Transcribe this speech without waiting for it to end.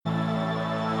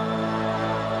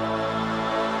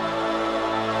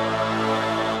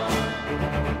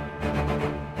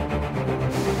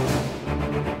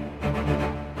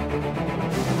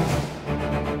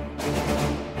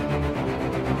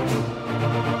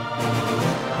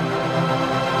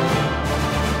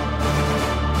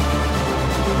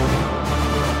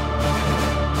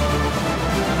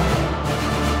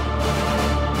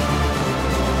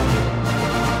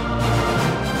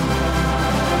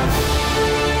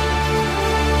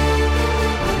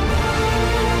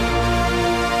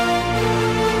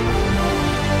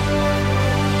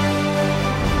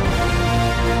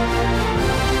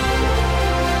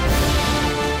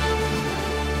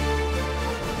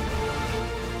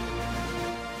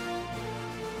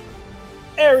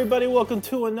Hey everybody, welcome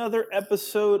to another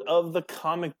episode of the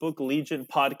Comic Book Legion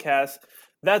podcast.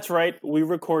 That's right, we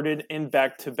recorded in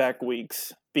back-to-back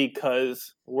weeks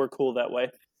because we're cool that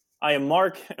way. I am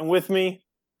Mark, and with me,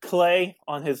 Clay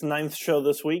on his 9th show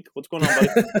this week. What's going on,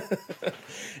 buddy?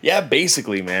 Yeah,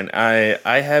 basically, man. I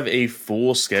have a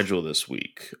full schedule this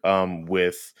week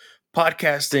with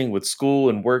podcasting, with school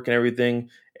and work and everything,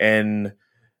 and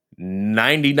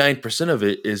 99% of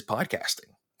it is podcasting.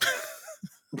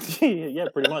 Yeah,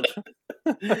 pretty much.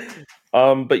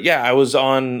 But yeah, I was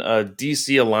on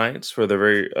DC Alliance for the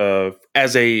very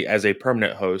as a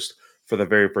permanent host for the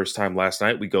very first time last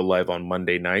night. We go live on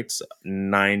Monday nights,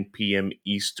 9 p.m.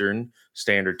 Eastern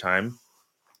Standard Time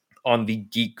on the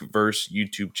Geekverse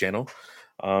YouTube channel.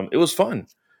 It was fun.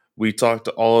 We talked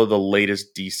all of the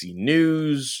latest DC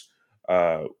news.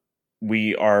 Uh,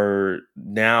 we are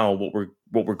now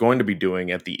what we're going to be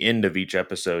doing at the end of each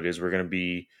episode is we're going to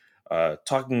be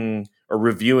talking or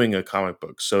reviewing a comic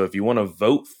book. So if you want to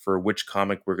vote for which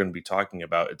comic we're going to be talking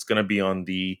about, it's going to be on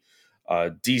the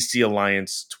DC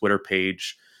Alliance Twitter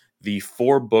page. The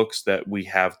 4 books that we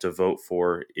have to vote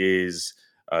for is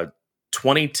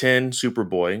 2010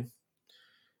 Superboy,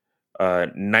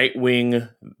 Nightwing,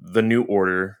 The New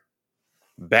Order,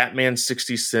 Batman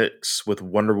 66 with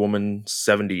Wonder Woman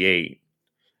 78,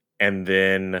 and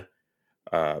then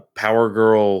Power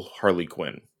Girl Harley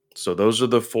Quinn. So those are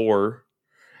the 4.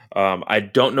 I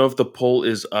don't know if the poll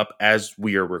is up as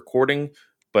we are recording,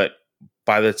 but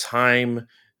by the time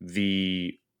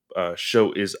the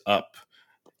show is up,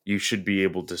 you should be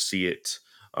able to see it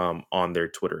on their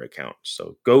Twitter account.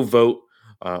 So go vote.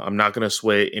 I'm not going to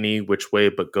sway any which way,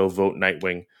 but go vote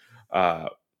Nightwing.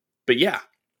 But yeah,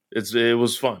 it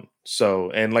was fun. So,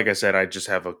 and like I said, I just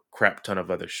have a crap ton of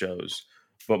other shows.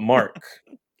 But Mark,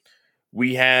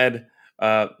 we had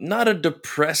not a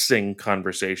depressing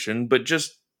conversation, but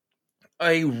just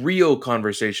a real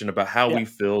conversation about how Yeah. we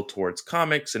feel towards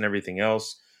comics and everything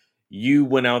else. You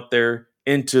went out there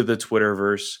into the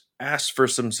Twitterverse, asked for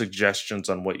some suggestions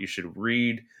on what you should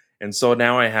read, and so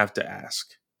now I have to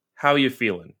ask, how you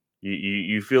feeling?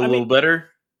 You feel a I mean, little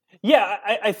better? yeah,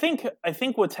 I think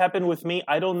what's happened with me,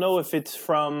 I don't know if it's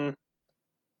from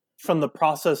the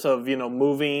process of,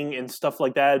 moving and stuff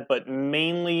like that, but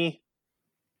mainly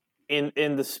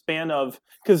in the span of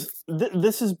because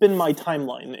this has been my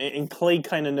timeline, and Clay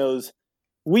kind of knows.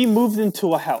 We moved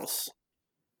into a house.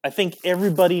 I think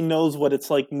everybody knows what it's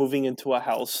like moving into a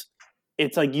house.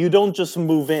 It's like you don't just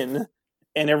move in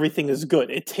and everything is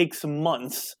good. It takes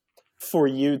months for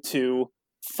you to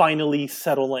finally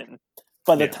settle in.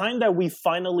 By the Yeah. time that we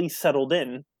finally settled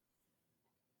in,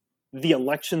 the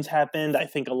elections happened. I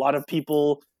think a lot of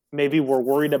people maybe were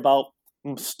worried about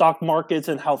stock markets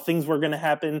and how things were going to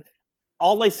happen.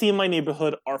 All I see in my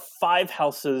neighborhood are 5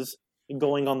 houses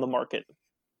going on the market.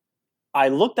 I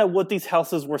looked at what these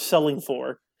houses were selling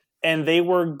for, and they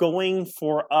were going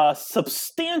for a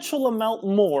substantial amount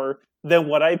more than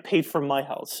what I paid for my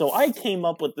house. So I came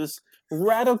up with this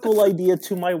radical idea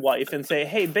to my wife and say,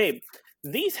 "Hey babe,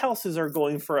 these houses are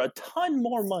going for a ton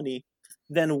more money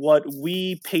than what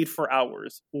we paid for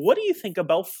ours. What do you think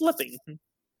about flipping?"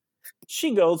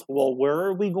 She goes, "Well, where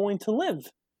are we going to live?"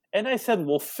 And I said,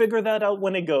 "We'll figure that out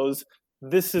when it goes.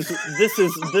 This is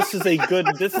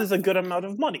a good amount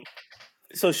of money."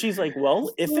 So she's like,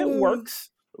 "Well, if it works,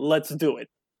 let's do it."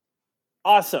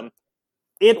 Awesome.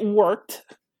 It worked.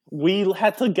 We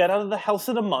had to get out of the house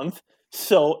in a month.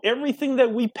 So everything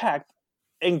that we packed,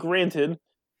 and granted,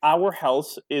 our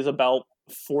house is about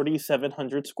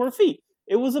 4,700 square feet.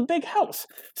 It was a big house.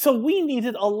 So we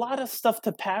needed a lot of stuff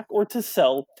to pack or to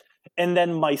sell. And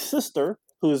then my sister,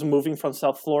 who is moving from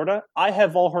South Florida, I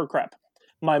have all her crap.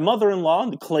 My mother in law,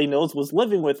 Clay knows, was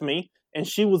living with me, and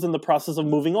she was in the process of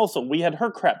moving also. We had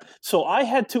her crap. So I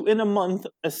had to, in a month,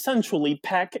 essentially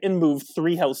pack and move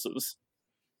 3 houses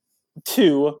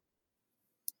to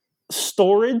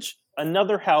storage,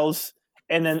 another house,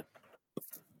 and then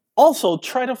also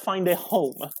try to find a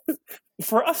home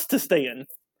for us to stay in.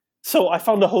 So I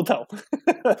found a hotel.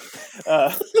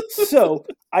 uh, so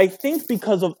I think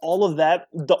because of all of that,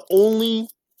 the only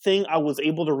thing I was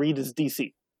able to read is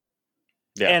DC.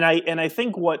 Yeah. And I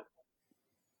think what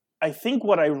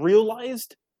I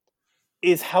realized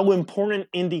is how important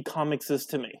indie comics is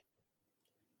to me.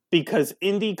 Because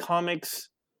indie comics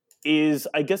is,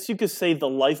 I guess you could say, the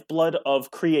lifeblood of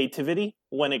creativity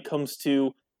when it comes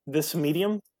to this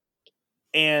medium.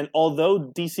 And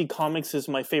although DC Comics is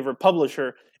my favorite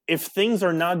publisher, if things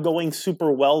are not going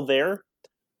super well there,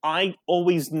 I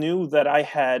always knew that I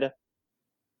had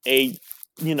a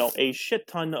shit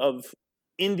ton of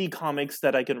indie comics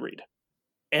that I could read.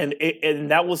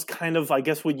 and that was kind of, I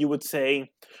guess, what you would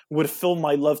say would fill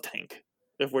my love tank.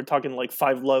 If we're talking like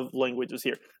 5 love languages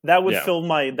here, that would Yeah. fill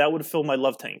my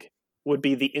love tank. Would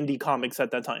be the indie comics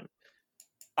at that time.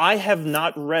 I have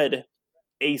not read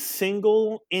a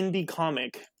single indie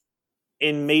comic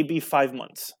in maybe 5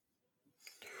 months.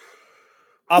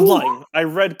 I'm lying. I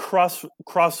read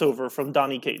Crossover from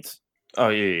Donny Cates. Oh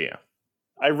yeah.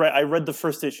 I read the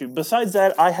first issue. Besides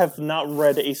that, I have not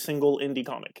read a single indie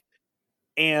comic.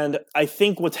 And I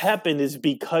think what's happened is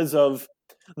because of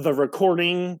the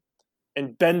recording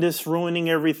and Bendis ruining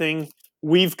everything,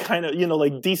 we've kind of,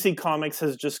 like DC Comics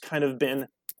has just kind of been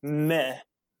meh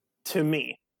to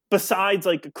me. Besides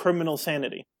like Criminal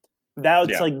Sanity.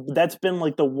 That's been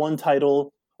like the one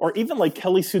title, or even like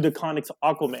Kelly Sue DeConnick's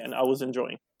Aquaman I was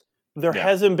enjoying. There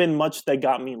hasn't been much that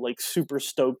got me like super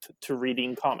stoked to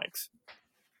reading comics.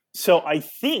 So I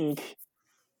think,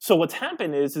 what's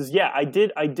happened is I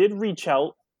did reach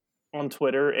out on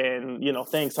Twitter, and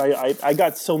thanks. I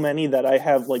got so many that I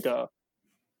have on the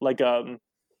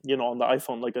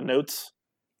iPhone, like a notes.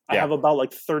 I have about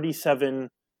like 37,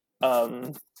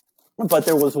 but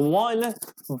there was one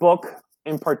book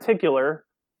in particular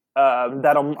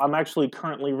that I'm actually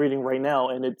currently reading right now,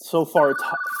 and it's so far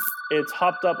it's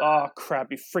hopped up. Oh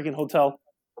crap! You freaking hotel.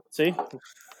 See,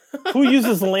 who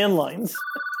uses landlines?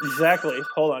 Exactly.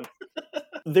 Hold on.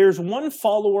 There's one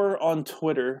follower on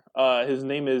Twitter. His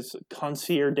name is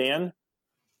Concierge Dan,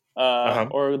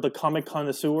 or the Comic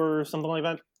Connoisseur, or something like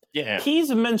that. Yeah.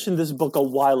 He's mentioned this book a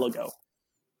while ago,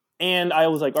 and I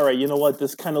was like, all right, you know what?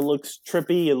 This kind of looks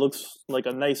trippy. It looks like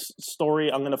a nice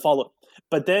story. I'm going to follow it.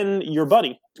 But then your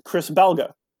buddy, Chris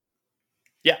Balga.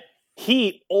 Yeah.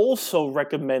 He also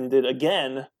recommended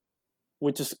again,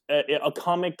 which is a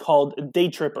comic called Day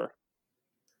Tripper.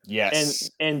 Yes.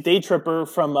 And Day Tripper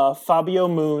from Fabio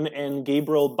Moon and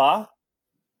Gabriel Ba.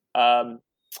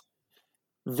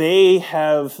 They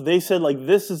said like,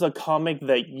 this is a comic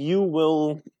that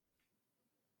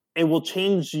it will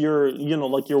change your,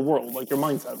 like your world, like your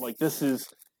mindset. Like this is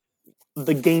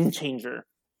the game changer.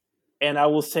 And I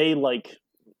will say like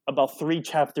about 3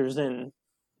 chapters in,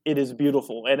 it is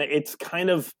beautiful. And it's kind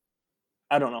of,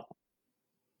 I don't know.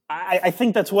 I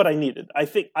think that's what I needed. I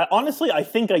think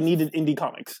I needed indie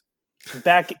comics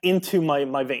back into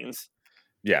my veins.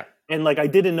 Yeah. And like, I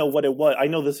didn't know what it was. I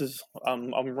know this is,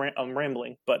 I'm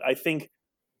rambling, but I think,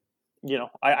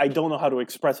 I don't know how to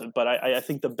express it, but I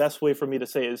think the best way for me to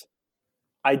say is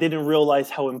I didn't realize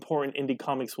how important indie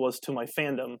comics was to my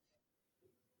fandom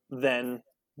than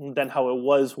how it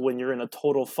was when you're in a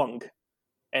total funk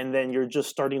and then you're just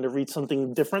starting to read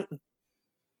something different.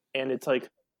 And it's like,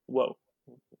 whoa.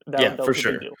 That for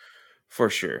sure. For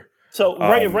sure. So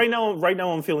right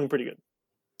now I'm feeling pretty good.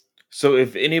 So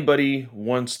if anybody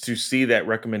wants to see that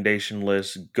recommendation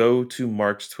list, go to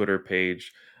Mark's Twitter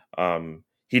page.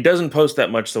 He doesn't post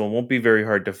that much, so it won't be very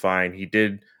hard to find. He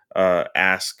did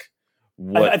ask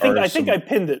what I think I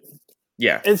pinned it.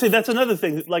 Yeah. And see, that's another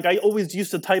thing. Like I always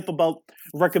used to type about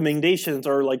recommendations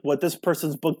or like what this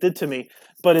person's book did to me,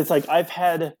 but it's like I've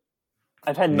had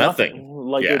nothing.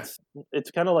 Like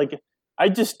it's kind of like I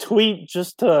just tweet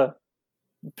just to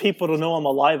people to know I'm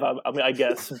alive. I mean, I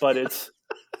guess, but it's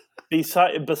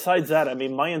besides that. I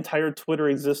mean, my entire Twitter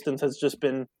existence has just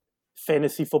been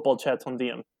fantasy football chats on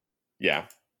DM. Yeah.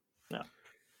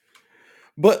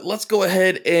 But let's go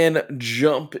ahead and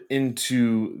jump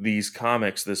into these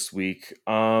comics this week.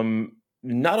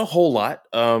 Not a whole lot,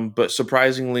 but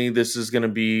surprisingly, this is going to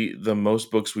be the most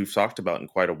books we've talked about in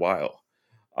quite a while.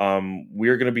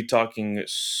 We're going to be talking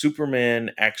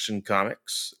Superman Action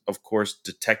Comics, of course,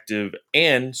 Detective,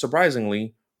 and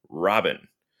surprisingly, Robin.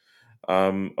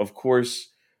 Of course,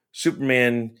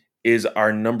 Superman is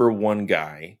our number one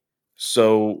guy.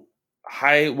 So,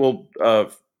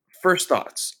 first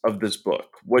thoughts of this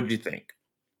book. What did you think?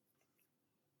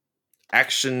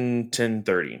 Action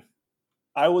 1030.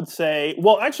 I would say,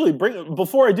 well, actually,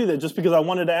 before I do that, just because I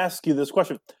wanted to ask you this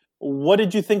question, what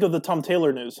did you think of the Tom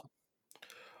Taylor news?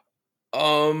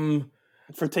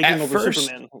 For taking over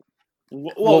Superman.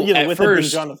 Well, with him being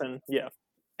Jonathan, yeah.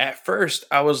 At first,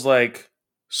 I was like,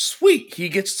 sweet, he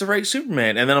gets to write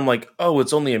Superman. And then I'm like, oh,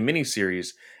 it's only a miniseries.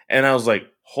 And I was like,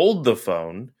 hold the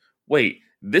phone. Wait,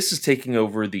 this is taking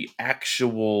over the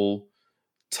actual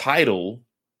title,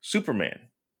 Superman.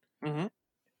 Mm-hmm.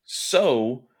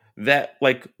 So that,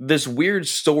 like, this weird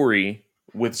story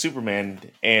with Superman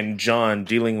and John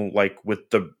dealing, like, with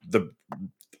the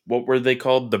what were they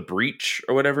called? The Breach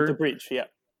or whatever? The Breach, yeah.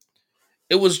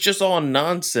 It was just all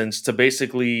nonsense to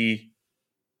basically,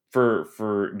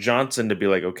 for Johnson to be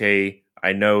like, okay,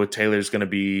 I know Taylor's going to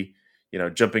be,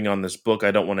 jumping on this book.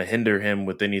 I don't want to hinder him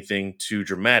with anything too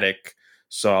dramatic.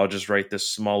 So I'll just write this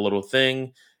small little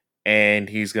thing and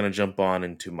he's going to jump on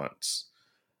in 2 months.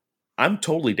 I'm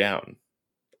totally down.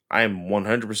 I'm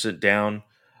 100% down.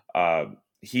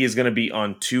 He is going to be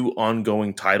on 2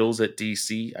 ongoing titles at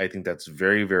DC. I think that's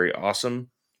very, very awesome.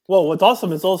 Well, what's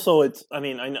awesome is also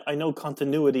I know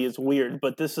continuity is weird,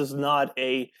 but this is not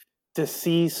a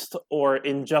Deceased or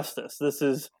Injustice. This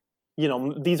is,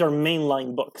 these are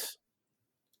mainline books.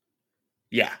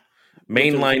 Yeah,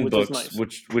 mainline books, nice.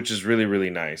 which is really,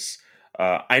 really nice.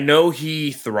 I know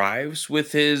he thrives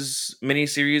with his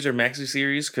miniseries or maxi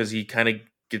series because he kind of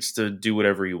gets to do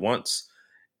whatever he wants.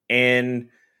 And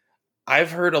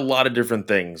I've heard a lot of different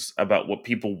things about what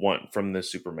people want from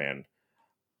this Superman.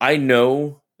 I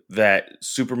know that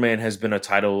Superman has been a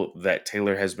title that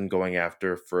Taylor has been going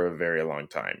after for a very long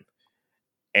time.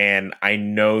 And I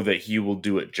know that he will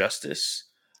do it justice.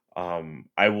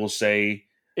 I will say...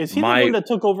 Is he the one that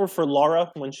took over for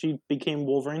Laura when she became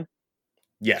Wolverine?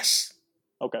 Yes.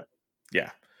 Okay.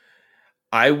 Yeah.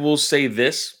 I will say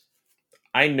this.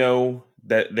 I know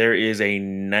that there is a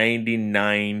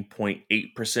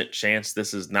 99.8% chance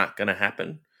this is not going to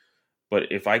happen. But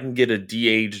if I can get a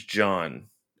de-aged John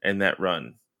in that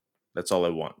run, that's all I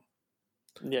want.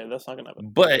 Yeah, that's not going to happen.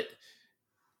 But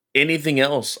anything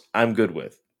else, I'm good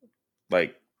with.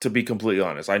 Like, to be completely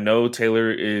honest, I know Taylor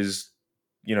is,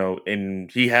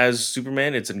 and he has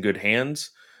Superman. It's in good hands.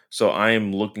 So I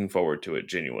am looking forward to it,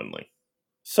 genuinely.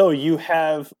 So you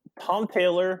have Tom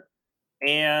Taylor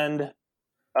and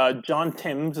John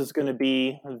Timms is going to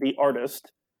be the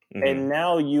artist. Mm-hmm. And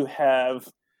now you have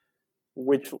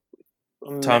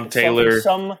Tom Taylor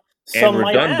some and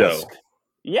might Redondo. Ask,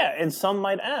 yeah, and some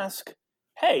might ask,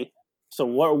 hey, so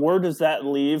where does that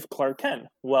leave Clark Kent?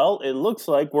 Well, it looks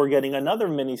like we're getting another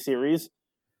miniseries,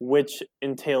 which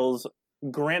entails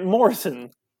Grant Morrison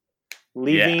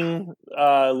leaving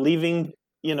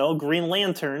Green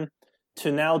Lantern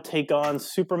to now take on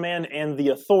Superman and the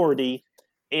Authority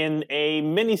in a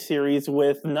miniseries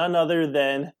with none other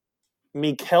than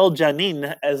Mikel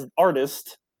Janin as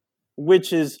artist,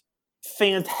 which is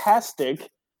fantastic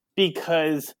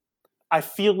because I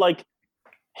feel like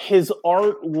his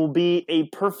art will be a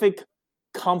perfect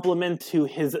complement to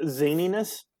his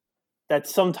zaniness that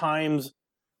sometimes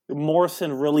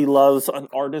Morrison really loves an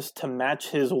artist to match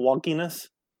his wonkiness.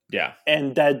 Yeah.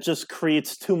 And that just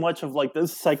creates too much of like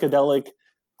this psychedelic,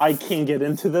 I can't get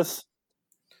into this.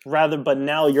 But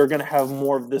now you're going to have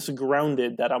more of this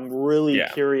grounded that I'm really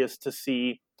curious to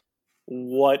see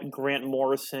what Grant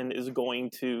Morrison is going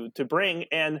to bring.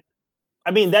 And I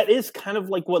mean, that is kind of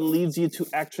like what leads you to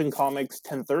Action Comics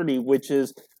 1030, which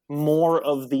is more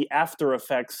of the after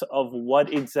effects of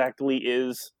what exactly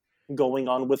is going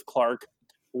on with Clark.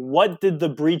 What did the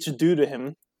breach do to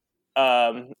him?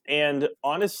 And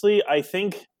honestly, I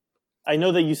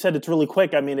know that you said it's really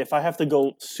quick. I mean, if I have to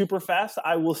go super fast,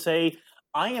 I will say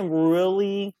I am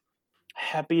really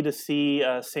happy to see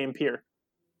Sam Pierre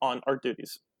on art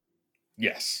duties.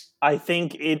 Yes. I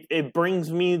think it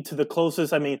brings me to the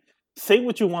closest. I mean, say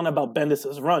what you want about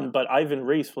Bendis' run, but Ivan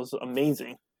Reis was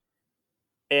amazing.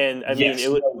 And I mean,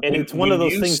 it's one of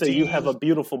those things that you have a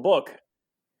beautiful book,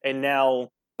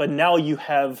 but now you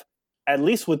have, at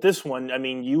least with this one, I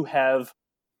mean, you have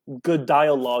good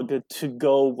dialogue to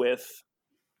go with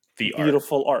the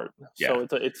beautiful art. Yeah.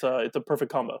 So it's a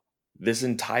perfect combo. This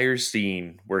entire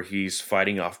scene where he's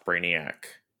fighting off Brainiac,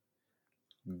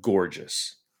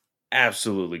 gorgeous.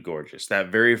 Absolutely gorgeous. That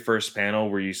very first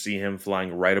panel where you see him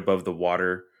flying right above the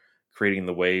water, creating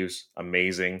the waves,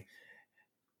 amazing.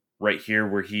 Right here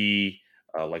where he,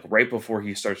 right before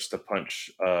he starts to punch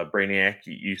Brainiac,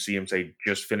 you see him say,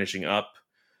 just finishing up.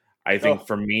 I think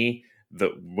for me,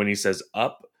 when he says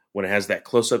up, when it has that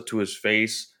close up to his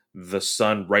face, the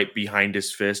sun right behind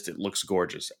his fist, it looks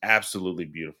gorgeous. Absolutely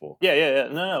beautiful. Yeah.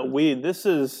 No. This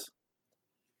is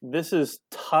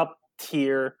top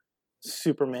tier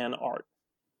Superman art.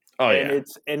 Oh,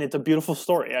 and it's a beautiful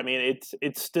story. I mean,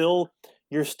 it's still,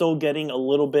 you're still getting a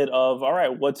little bit of, all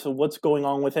right, what's going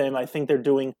on with him. I think they're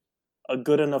doing a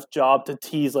good enough job to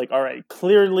tease like, all right,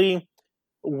 clearly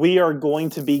we are going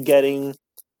to be getting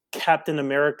Captain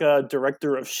America,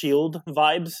 Director of S.H.I.E.L.D.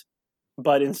 vibes,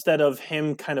 but instead of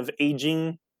him kind of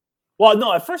aging, well,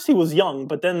 no, at first he was young,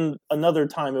 but then another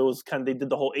time it was they did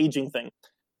the whole aging thing.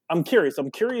 I'm curious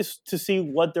to see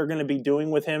what they're going to be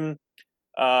doing with him.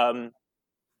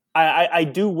 I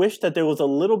do wish that there was a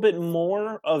little bit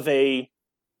more of I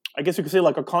guess you could say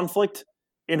like a conflict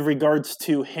in regards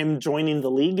to him joining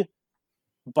the League.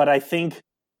 But I think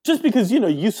just because,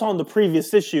 you saw in the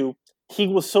previous issue, he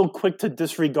was so quick to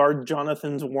disregard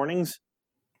Jonathan's warnings.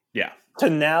 Yeah. to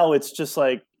now it's just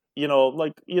like,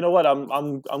 like, you know what,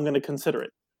 I'm going to consider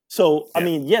it. So I Yeah.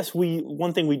 mean, yes,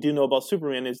 one thing we do know about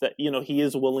Superman is that he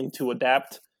is willing to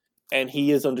adapt, and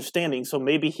he is understanding. So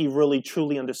maybe he really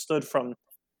truly understood from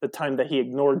the time that he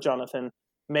ignored Jonathan.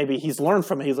 Maybe he's learned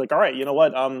from it. He's like, all right, you know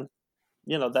what,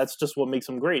 that's just what makes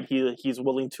him great. He's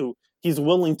willing to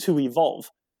evolve.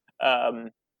 um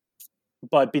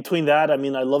but between that, I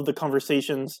mean, I love the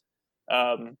conversations.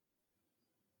 um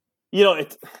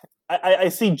it's I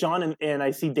see John and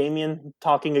I see Damian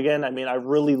talking again. I mean, I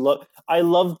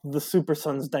love the Super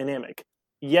Sons dynamic.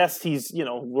 Yes, he's,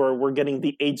 we're getting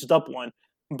the aged up one,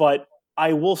 but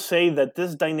I will say that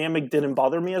this dynamic didn't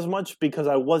bother me as much because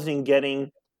I wasn't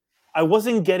getting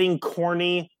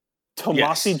corny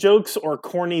Tomasi Yes. jokes or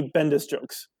corny Bendis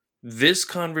jokes. This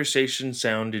conversation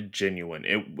sounded genuine.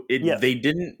 It Yes. they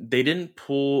didn't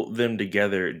pull them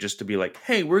together just to be like,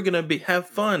 "Hey, we're going to be have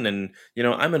fun," and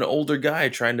I'm an older guy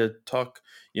trying to talk,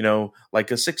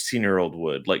 like a 16-year-old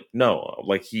would. Like, no,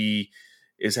 like he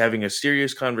is having a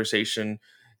serious conversation.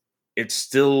 It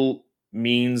still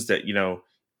means that,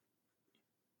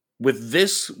 with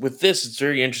this it's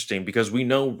very interesting because we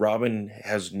know Robin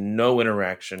has no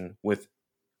interaction with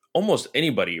almost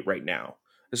anybody right now,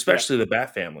 Yeah. especially the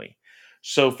Bat family.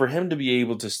 So for him to be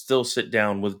able to still sit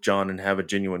down with John and have a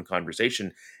genuine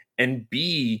conversation and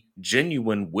be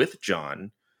genuine with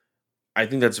John, I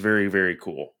think that's very, very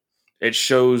cool. It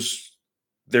shows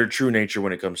their true nature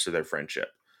when it comes to their friendship.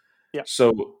 Yeah.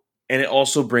 So, and it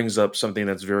also brings up something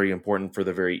that's very important for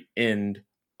the very end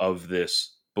of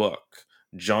this book.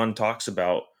 John talks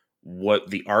about what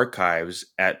the archives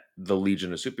at the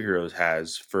Legion of Superheroes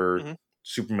has for Hmm.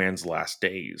 Superman's last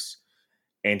days.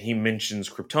 And he mentions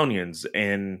Kryptonians,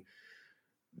 and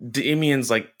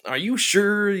Damian's like, "Are you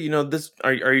sure? This?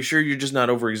 Are you sure you're just not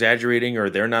over exaggerating, or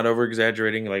they're not over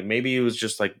exaggerating? Like maybe it was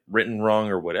just like written wrong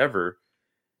or whatever."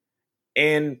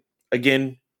 And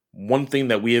again, one thing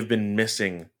that we have been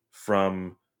missing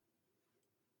from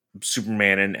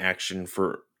Superman in action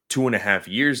for 2.5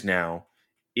 years now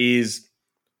is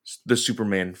the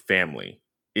Superman family,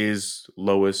 is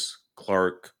Lois,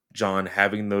 Clark, John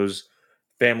having those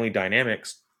family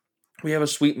dynamics. We have a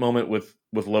sweet moment with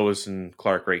Lois and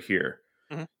Clark right here.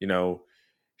 Hmm. You know,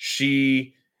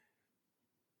 she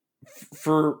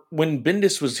for when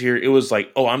Bendis was here, it was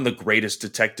like, oh, I'm the greatest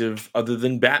detective other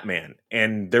than Batman,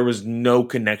 and there was no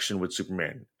connection with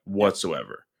Superman Yeah.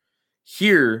 whatsoever.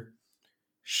 Here,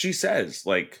 she says,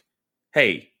 like,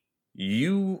 hey,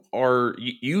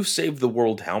 you've saved the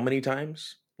world how many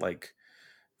times? Like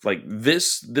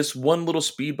this one little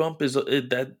speed bump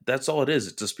that's all it is.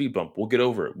 It's a speed bump. We'll get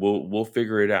over it. We'll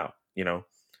figure it out.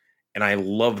 And I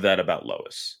love that about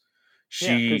Lois.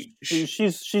 Yeah, because She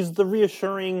she's the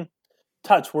reassuring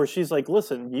touch where she's like,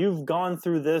 "Listen, you've gone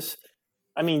through this.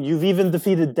 I mean, you've even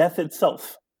defeated death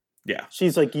itself." yeah,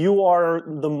 She's like, you are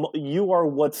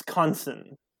what's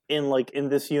constant in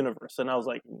this universe." And I was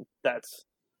like, "That's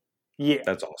yeah,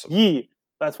 that's awesome. yeah."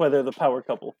 That's why they're the power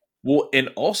couple. Well, and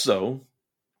also,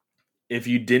 if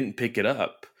you didn't pick it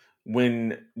up,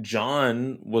 when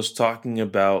John was talking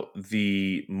about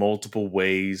the multiple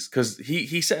ways, because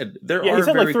he said there Yeah, he are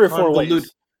said like very 3 or 4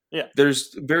 ways. Yeah.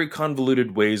 there's very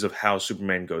convoluted ways of how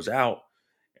Superman goes out.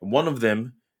 One of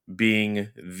them being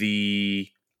the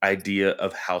idea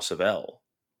of House of L,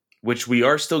 which we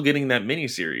are still getting that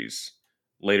miniseries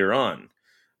later on.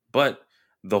 But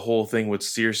the whole thing with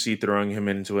Circe throwing him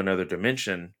into another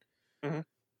dimension, Hmm.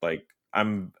 like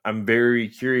I'm very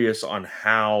curious on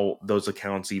how those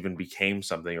accounts even became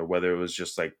something, or whether it was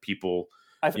just like people,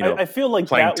 I, you I know, I feel like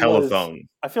playing that was telephone.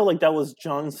 I feel like that was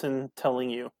Johnson telling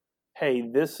you, "Hey,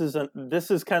 this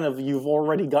is kind of, you've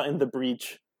already gotten the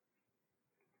breach.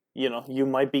 You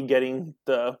might be getting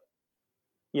the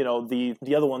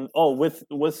other one, oh, with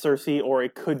Cersei, or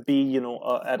it could be,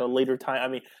 at a later time." I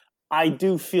mean, I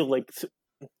do feel like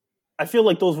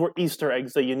those were Easter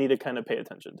eggs that you need to kind of pay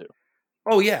attention to.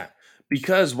 Oh yeah,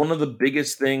 because one of the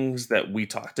biggest things that we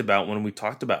talked about when we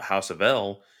talked about House of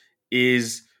L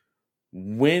is,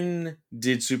 when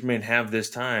did Superman have this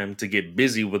time to get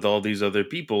busy with all these other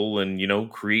people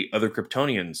and create other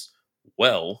Kryptonians?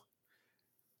 Well,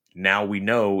 now we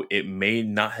know it may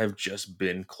not have just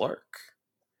been Clark,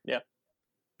 Yeah.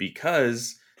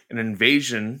 because an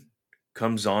invasion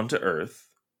comes onto Earth.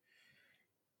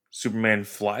 Superman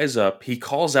flies up. He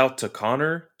calls out to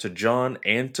Connor, to John,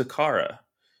 and to Kara,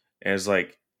 and is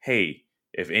like, "Hey,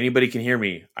 if anybody can hear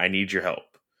me, I need your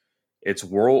help." It's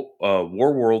War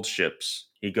World ships.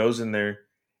 He goes in there,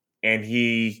 and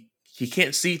he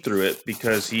can't see through it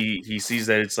because he sees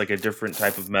that it's like a different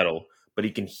type of metal, but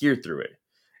he can hear through it,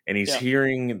 and he's Yeah.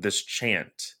 hearing this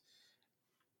chant.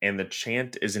 and the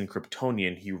chant is in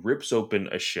Kryptonian, he rips open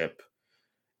a ship,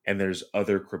 and there's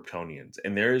other Kryptonians.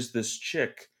 And there's this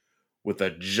chick with a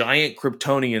giant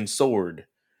Kryptonian sword,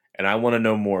 and I want to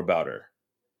know more about her.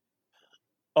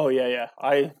 Oh yeah.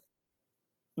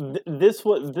 This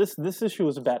issue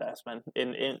was a badass, man.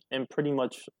 In pretty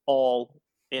much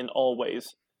in all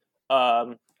ways.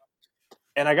 Um,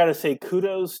 and I gotta say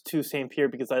kudos to Saint Pierre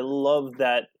because I love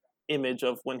that image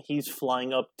of when he's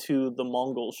flying up to the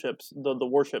Mongol ships, the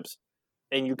warships,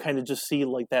 and you kind of just see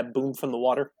like that boom from the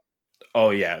water. Oh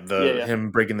yeah, Yeah.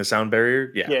 him breaking the sound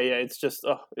barrier. Yeah. Yeah. It's just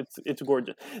it's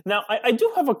gorgeous. Now I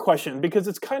do have a question because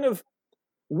it's kind of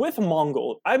with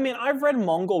Mongol. I mean, I've read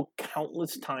Mongol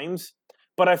countless times,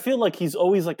 but I feel like he's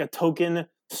always like a token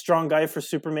strong guy for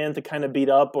Superman to kind of beat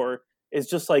up, or it's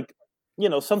just like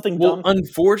something Well, dumb.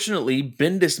 unfortunately,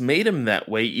 Bendis made him that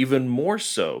way even more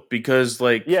so because,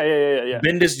 like, Yeah.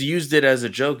 Bendis used it as a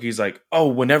joke. He's like, oh,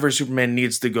 whenever Superman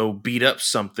needs to go beat up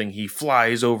something, he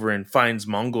flies over and finds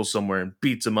Mongol somewhere and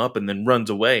beats him up and then runs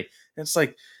away. And it's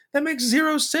like, that makes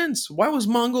zero sense. Why was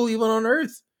Mongol even on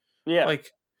Earth? Yeah.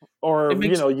 Like, Or it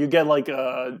makes you get like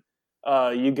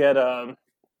you get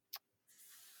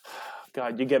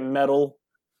God, you get metal,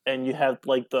 and you have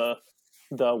like the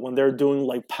when they're doing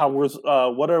like powers.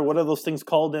 What are those things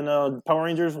called in Power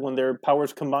Rangers when their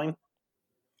powers combine?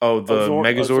 the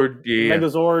Megazord. Yeah.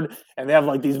 Megazord, and they have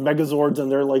like these Megazords,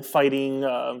 and they're like fighting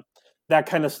that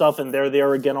kind of stuff, and they're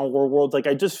there again on War Worlds. Like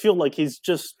I just feel like he's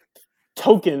just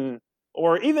token,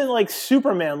 or even like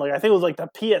Superman. Like I think it was like the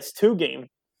PS2 game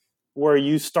where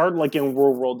you start like in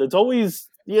War World. It's always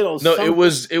No, it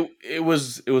was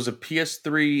a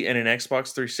PS3 and an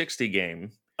Xbox 360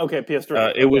 game. Okay,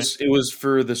 PS3. It was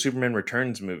for the Superman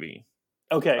Returns movie.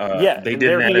 Okay, yeah, They and did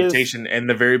there an he is. adaptation, and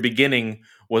the very beginning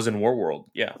was in Warworld.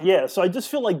 Yeah. Yeah, so I just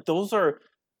feel like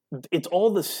it's all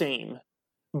the same.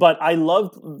 But I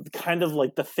love kind of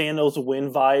like the Thanos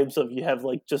win vibes of you have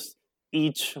like just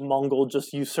each Mongol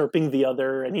just usurping the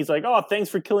other, and he's like, "Oh, thanks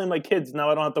for killing my kids. Now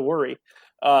I don't have to worry."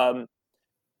 Um,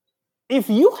 if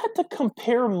you had to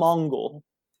compare Mongol,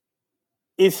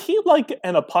 is he like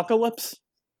an Apocalypse?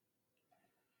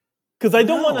 Because I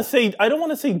don't want to say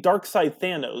Darkseid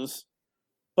Thanos,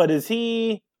 but is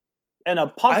he an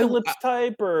Apocalypse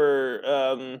type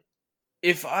or?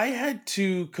 If I had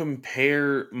to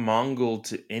compare Mongol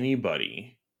to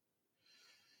anybody,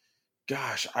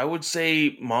 gosh, I would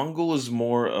say Mongol is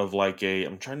more of like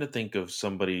I'm trying to think of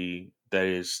somebody that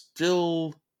is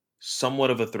still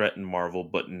somewhat of a threat in Marvel,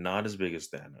 but not as big as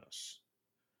Thanos.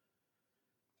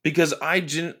 Because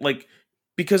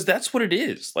because that's what it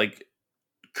is. Like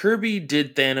Kirby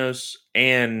did Thanos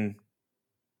and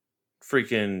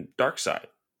freaking Darkseid.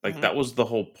 Like that was the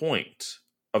whole point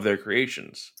of their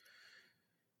creations.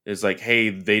 Is like,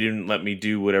 hey, they didn't let me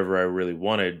do whatever I really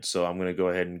wanted, so I'm going to go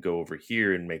ahead and go over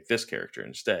here and make this character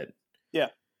instead. Yeah.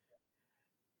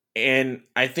 And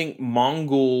I think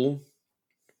Mongol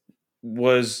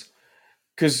was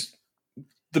because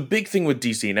the big thing with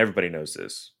DC, and everybody knows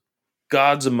this,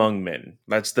 gods among men.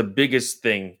 That's the biggest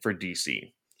thing for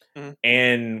DC. Mm-hmm.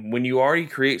 And when you already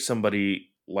create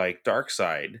somebody like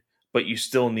Darkseid, but you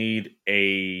still need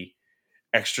a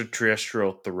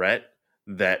extraterrestrial threat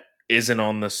that isn't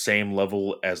on the same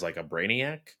level as like a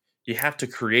Brainiac, you have to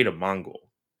create a Mongol,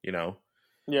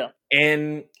 Yeah.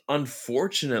 And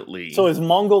unfortunately, so is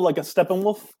Mongol like a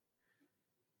Steppenwolf?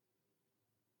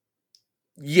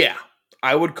 Yeah,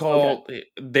 I would call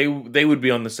they would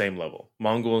be on the same level.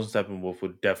 Mongol and Steppenwolf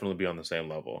would definitely be on the same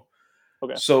level.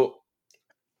 Okay. So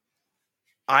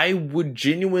I would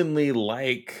genuinely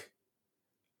like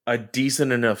a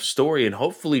decent enough story, and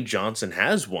hopefully Johnson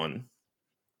has one.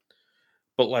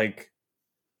 But like,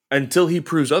 until he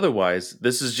proves otherwise,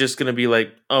 this is just going to be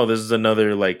like, oh, this is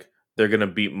another like they're going to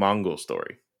beat Mongol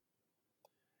story.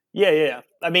 Yeah.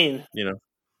 I mean,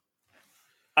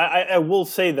 I will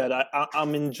say that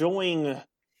I'm enjoying.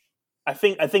 I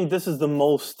think this is the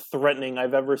most threatening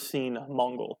I've ever seen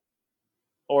Mongol,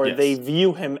 or they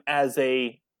view him as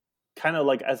a kind of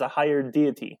like as a higher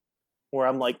deity, where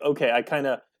I'm like, okay, I kind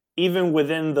of even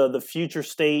within the future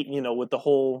state, with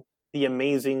the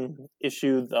amazing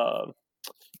issue,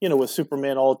 with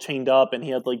Superman all chained up and he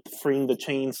had like freeing the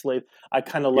chain slave. I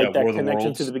kind of like that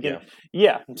connection to the beginning.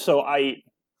 Yeah. So I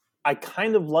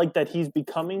kind of like that he's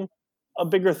becoming a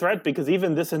bigger threat because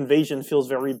even this invasion feels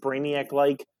very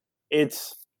Brainiac-like. It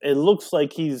looks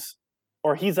like he's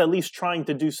at least trying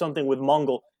to do something with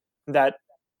Mongol that,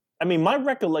 I mean, my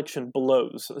recollection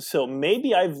blows. So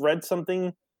maybe I've read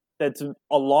something that's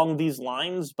along these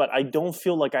lines, but I don't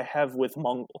feel like I have with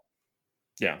Mongol.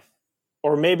 Yeah.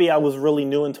 Or maybe I was really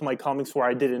new into my comics where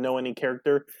I didn't know any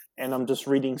character, and I'm just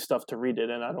reading stuff to read it,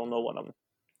 and I don't know what I'm.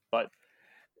 But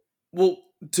Well,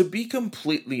 to be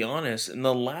completely honest, in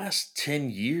the last 10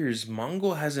 years,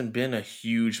 Mongo hasn't been a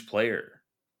huge player.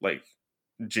 Like,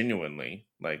 genuinely.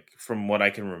 Like, from what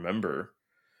I can remember.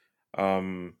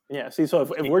 yeah, see, so if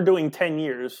He- we're doing 10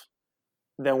 years,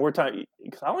 then we're talking.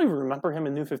 Because I don't even remember him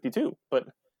in New 52. But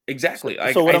exactly. so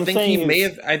Like, what I'm saying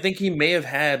is, I think he may have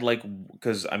had, like,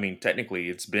 because, I mean, technically,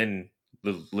 it's been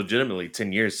legitimately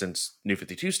 10 years since New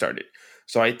 52 started.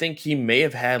 So I think he may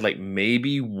have had, like,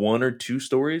 maybe one or two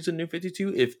stories in New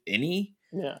 52, if any,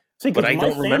 yeah, see, but because I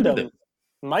don't remember them.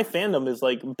 my fandom is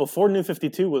like before New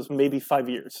 52 was maybe 5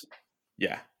 years.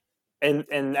 Yeah. And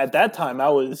at that time I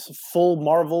was full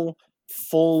Marvel,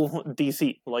 full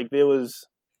DC. Like there was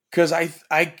Because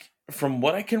from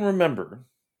what I can remember,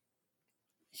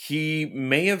 he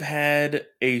may have had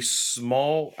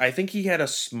I think he had a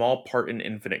small part in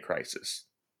Infinite Crisis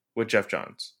with Jeff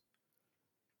Johns.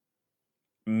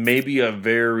 Maybe a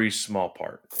very small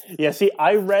part. yeah. See,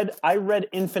 I read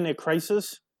Infinite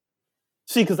Crisis.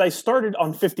 See, because I started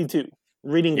on 52,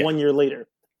 reading Yeah, 1 year later.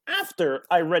 After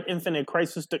I read Infinite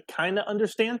Crisis to kind of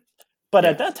understand, but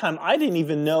at yeah. that time I didn't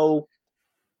even know.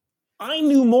 I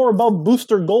knew more about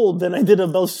Booster Gold than I did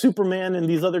about Superman and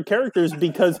these other characters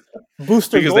because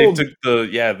Booster Because they Gold,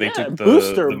 took yeah, the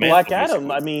Booster, Black mantle Adam.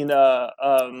 basically. I mean,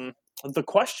 the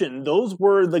Question. Those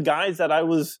were the guys that I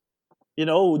was,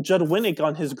 Judd Winnick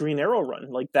on his Green Arrow run,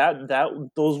 like that.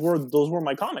 Those were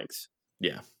my comics.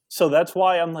 Yeah. So that's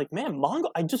why I'm like, man,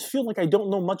 Mongo. I just feel like I don't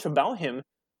know much about him,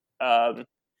 um,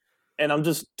 and I'm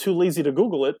just too lazy to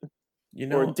Google it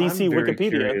or DC I'm very Wikipedia.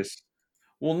 curious.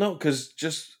 Well, no, because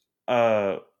just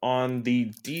on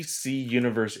the DC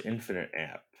Universe Infinite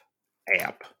app,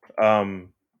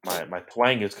 my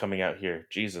twang is coming out here.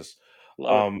 Jesus.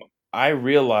 Love it. Um, I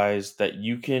realized that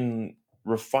you can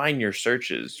refine your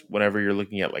searches whenever you're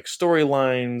looking at like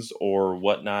storylines or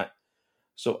whatnot.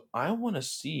 So I want to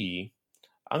see.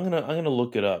 I'm gonna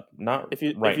look it up. Not If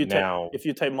you if right you type now. if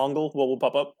you type Mongol, what will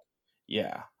pop up?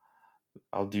 Yeah,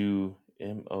 I'll do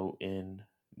Mongul.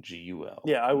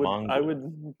 Yeah, I Mongul.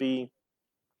 would be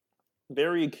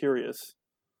very curious.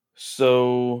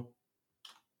 So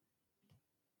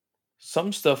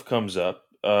some stuff comes up.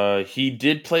 He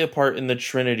did play a part in the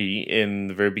Trinity in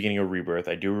the very beginning of Rebirth.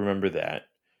 I do remember that.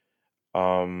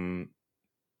 Um,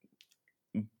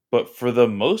 but for the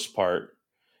most part,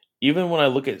 even when I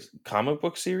look at comic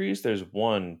book series, there's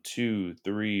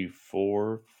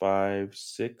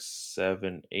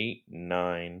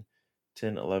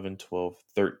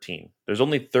 13. There's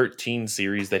only 13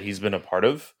 series that he's been a part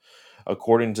of,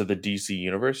 according to the DC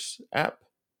Universe app.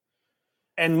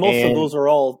 And most of And those are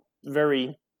all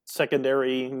very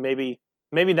secondary, maybe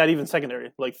not even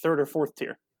secondary, like third or fourth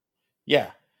tier.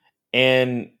 yeah,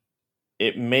 and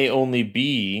it may only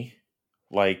be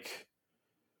like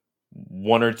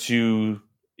one or two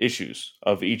issues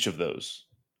of each of those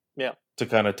Yeah. to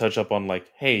kind of touch up on like,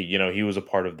 hey, he was a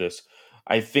part of this.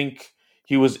 I think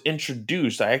he was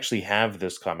introduced. I actually have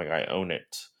this comic. I own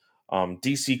it.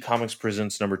 DC Comics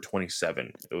Presents number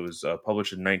 27. It was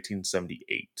published in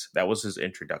 1978. That was his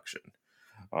introduction.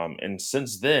 And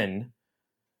since then,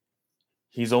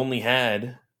 he's only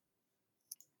had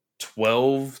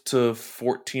 12 to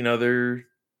 14 other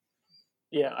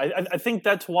Yeah, I think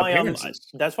that's why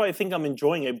appearances. I think I'm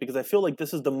enjoying it because I feel like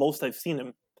this is the most I've seen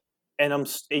him, and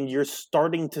and you're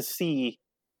starting to see,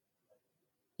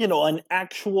 an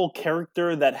actual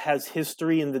character that has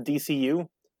history in the DCU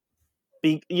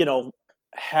be,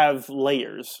 have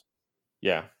layers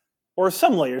Yeah. or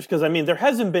some layers because I mean there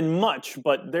hasn't been much,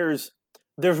 but there's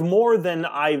more than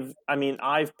I've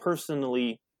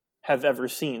personally have ever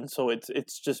seen. So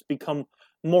it's just become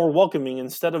more welcoming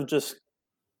instead of just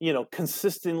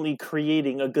consistently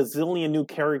creating a gazillion new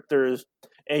characters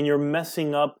and you're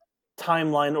messing up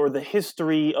timeline or the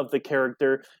history of the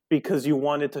character because you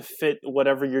wanted to fit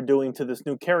whatever you're doing to this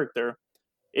new character.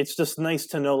 It's just nice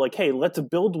to know like, hey, let's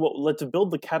build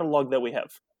the catalog that we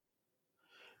have.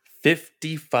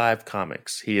 55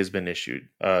 comics he has been issued.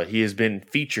 He has been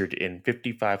featured in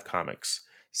 55 comics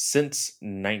since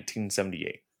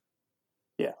 1978.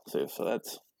 Yeah, so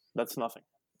that's nothing.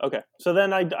 Okay, so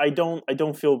then I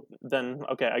don't feel then.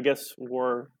 Okay, I guess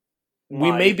we're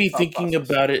We may my be thought thinking process.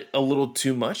 about it a little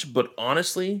too much, but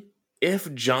honestly,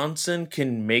 if Johnson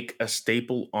can make a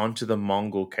staple onto the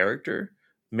Mongol character,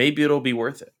 maybe it'll be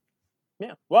worth it.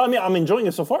 Yeah, well, I mean, I'm enjoying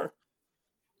it so far.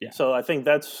 Yeah. So I think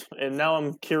and now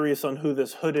I'm curious on who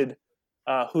this hooded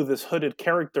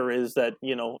character is that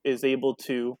is able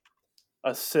to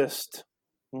assist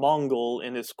Mongol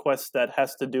in his quest that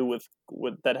has to do with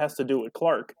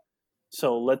Clark.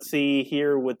 So let's see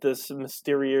here with this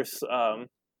mysterious,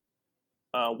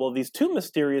 these two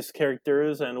mysterious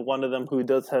characters, and one of them who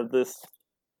does have this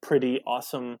pretty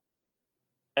awesome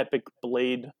epic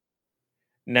blade.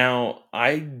 Now,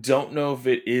 I don't know if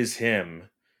it is him,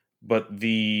 but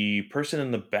the person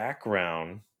in the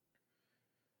background,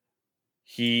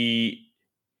 he's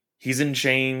in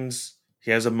chains.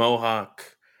 He has a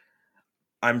mohawk.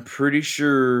 I'm pretty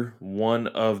sure one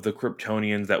of the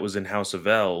Kryptonians that was in House of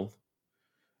L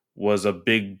was a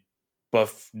big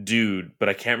buff dude, but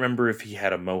I can't remember if he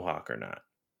had a mohawk or not.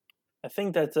 I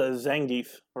think that's a Zangief,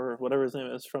 or whatever his name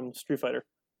is, from Street Fighter.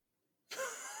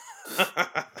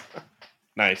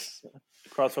 Nice.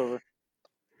 Crossover.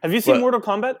 Have you seen Mortal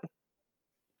Kombat?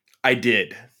 I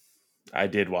did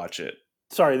watch it.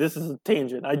 Sorry, this is a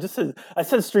tangent. I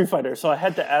said Street Fighter, so I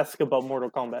had to ask about Mortal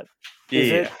Kombat.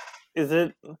 Is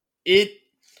it?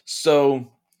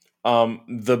 So,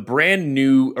 the brand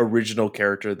new original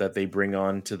character that they bring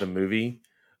on to the movie,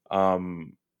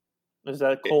 is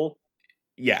that Cole?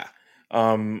 Yeah.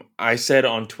 I said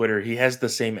on Twitter, he has the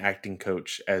same acting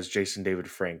coach as Jason David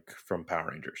Frank from Power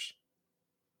Rangers.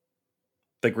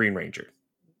 The Green Ranger.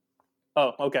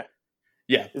 Oh, okay.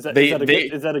 Yeah. Is that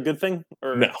a good thing?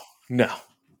 Or? No.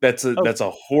 That's a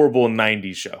horrible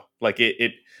 90s show. Like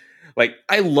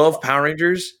I love Power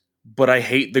Rangers, but I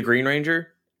hate the Green Ranger,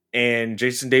 and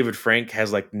Jason David Frank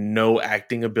has like no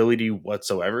acting ability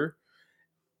whatsoever.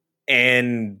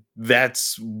 And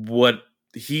that's what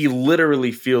he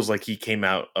literally feels like. He came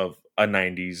out of a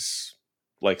 90s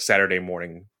like Saturday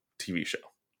morning TV show.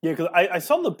 Yeah, because I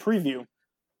saw the preview.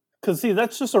 Because, see,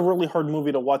 that's just a really hard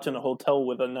movie to watch in a hotel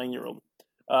with a 9-year-old.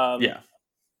 Yeah.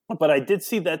 But I did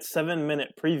see that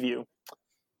 7-minute preview,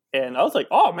 and I was like,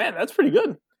 oh, man, that's pretty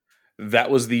good. That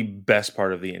was the best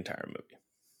part of the entire movie.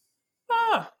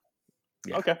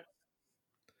 Yeah. Okay.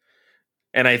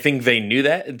 And I think they knew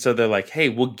that, and so they're like, hey,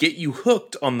 we'll get you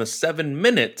hooked on the 7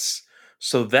 minutes,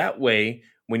 so that way,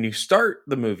 when you start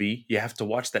the movie, you have to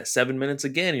watch that 7 minutes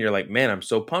again, and you're like, man, I'm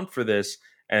so pumped for this,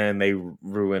 and they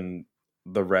ruin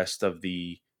the rest of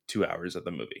the 2 hours of the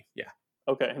movie. Yeah.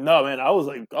 Okay. No, man, I was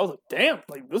like, damn,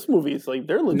 like this movie is like,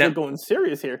 they're legit going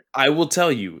serious here. I will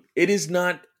tell you, it is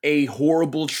not a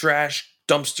horrible trash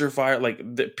dumpster fire. Like,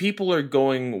 people are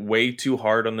going way too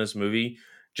hard on this movie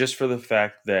just for the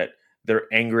fact that they're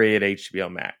angry at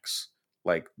HBO Max.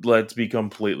 Like, let's be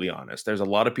completely honest. There's a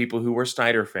lot of people who are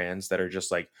Snyder fans that are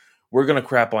just like, we're going to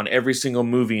crap on every single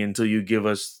movie until you give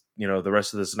us, the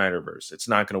rest of the Snyderverse. It's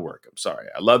not going to work. I'm sorry.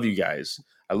 I love you guys.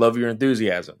 I love your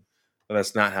enthusiasm. But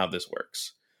that's not how this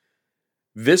works.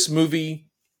 This movie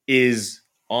is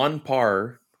on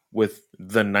par with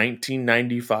the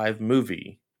 1995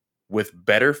 movie with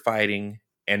better fighting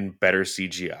and better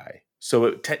CGI. So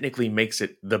it technically makes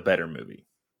it the better movie.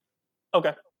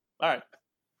 Okay. All right.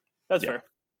 That's fair.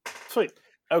 Sweet.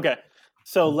 Okay.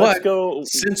 So let's go.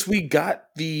 Since we got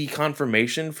the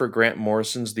confirmation for Grant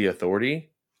Morrison's The Authority,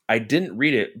 I didn't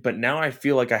read it, but now I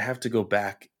feel like I have to go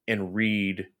back and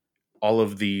read all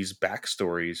of these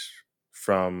backstories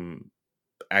from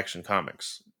Action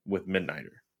Comics with Midnighter.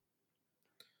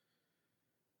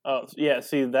 Oh, yeah.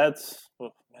 See, that's... Oh,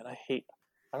 man,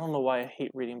 I don't know why I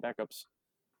hate reading backups.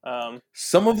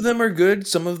 Some of them are good.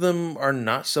 Some of them are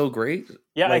not so great.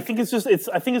 Yeah, like, I think it's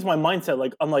my mindset.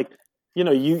 Like, I'm like, you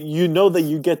know that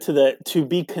you get to the to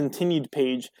be continued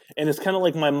page, and it's kind of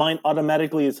like my mind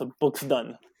automatically is a book's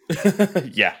done.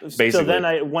 Yeah, basically. So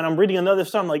then when I'm reading another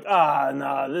stuff, I'm like,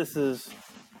 this is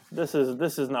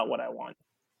not what I want.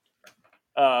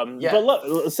 Yeah. But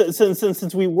look,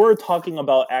 since we were talking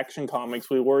about Action Comics,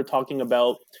 we were talking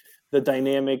about the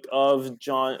dynamic of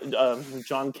John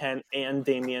Kent and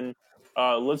Damian.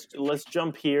 Let's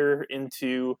jump here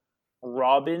into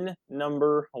Robin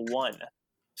 #1.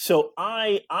 So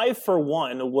I for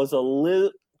one was a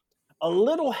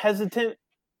little hesitant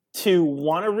to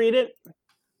want to read it,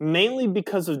 mainly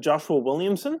because of Joshua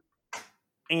Williamson,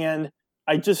 and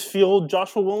I just feel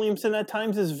Joshua Williamson at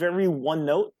times is very one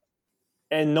note,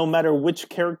 and no matter which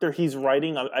character he's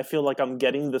writing, I feel like I'm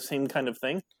getting the same kind of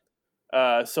thing.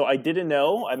 So I didn't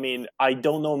know. I mean, I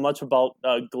don't know much about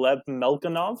Gleb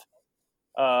Melnikov,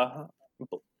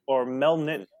 or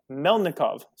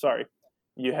Melnikov. Sorry,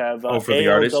 you have for the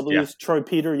artist, yeah. Troy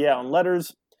Peter, on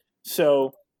letters.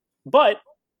 So, but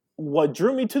what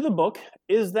drew me to the book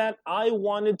is that I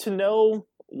wanted to know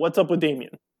what's up with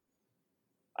Damian.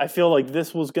 I feel like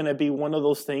this was going to be one of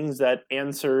those things that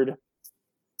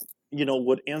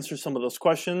would answer some of those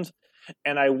questions.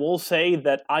 And I will say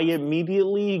that I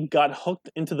immediately got hooked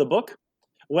into the book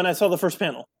when I saw the first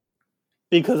panel.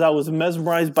 because I was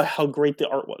mesmerized by how great the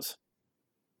art was.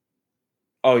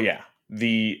 Oh yeah,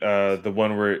 the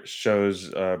one where it shows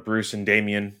Bruce and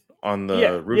Damien on the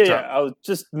Yeah. rooftop. I was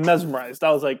just mesmerized.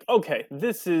 I was like, okay,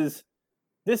 this is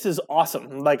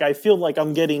awesome. Like I feel like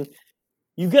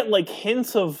you get like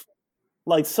hints of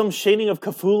like some shading of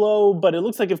Capullo, but it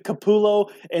looks like if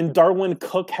Capullo and Darwin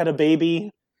Cook had a baby,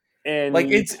 Like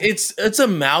and it's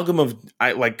amalgam of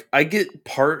I get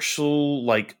partial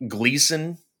like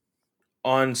Gleason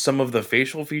on some of the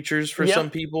facial features for yeah, some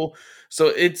people. So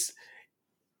it's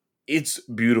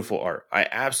beautiful art. I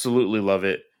absolutely love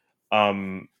it.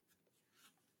 Um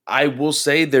I will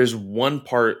say there's one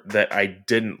part that I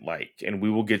didn't like, and we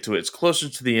will get to it. It's closer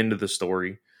to the end of the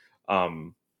story.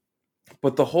 Um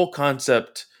but the whole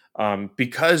concept,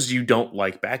 because you don't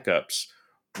like backups,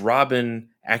 Robin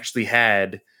actually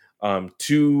had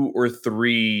two or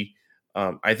three,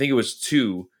 I think it was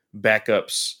two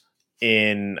backups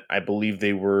in, I believe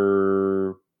they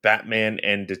were Batman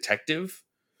and Detective.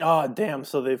 oh damn,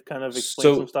 so they've kind of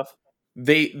explained some So stuff.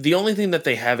 the only thing that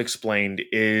they have explained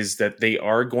is that they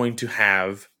are going to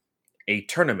have a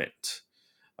tournament.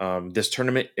 This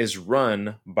tournament is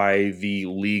run by the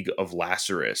League of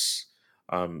Lazarus.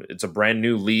 It's a brand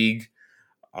new league.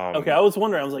 Okay, Um, I was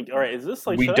wondering. I was like, all right, is this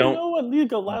like? we Should I don't know what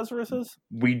League of Lazarus is?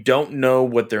 we don't know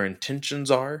what their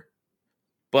intentions are,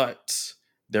 but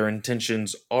their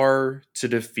intentions are to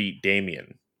defeat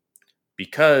Damien,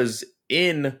 because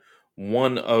in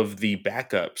one of the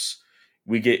backups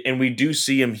we do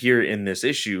see him here in this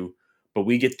issue, but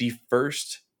we get the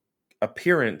first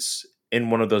appearance in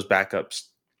one of those backups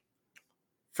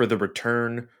for the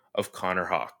return of Connor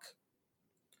Hawk.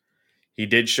 He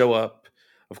did show up.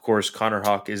 Of course, Connor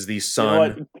Hawk is the You know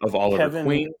what, son of Oliver Kevin?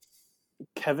 Queen.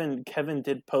 Kevin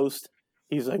did post.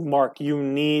 He's like, Mark, you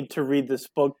need to read this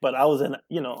book. But I was in,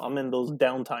 I'm in those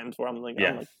down times where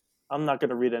Yeah. I'm not going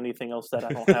to read anything else that I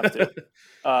don't have to.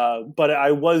 But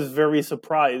I was very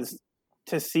surprised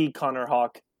to see Connor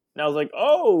Hawk. And I was like,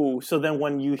 oh, so then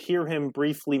when you hear him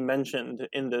briefly mentioned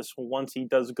in this, once he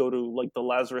does go to like the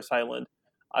Lazarus Island,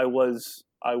 I was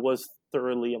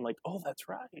thoroughly, I'm like, oh, that's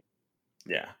right.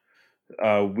 Yeah.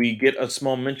 We get a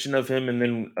small mention of him, and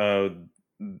then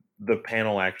the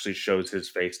panel actually shows his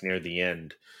face near the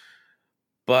end.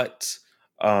 But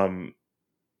um,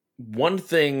 one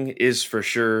thing is for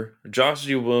sure, Josh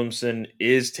G. Williamson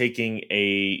is taking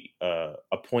a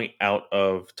point out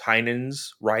of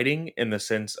Tynan's writing, in the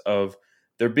sense of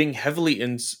they're being heavily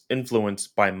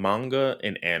influenced by manga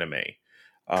and anime.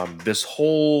 This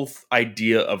whole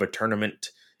idea of a tournament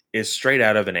is straight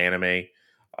out of an anime.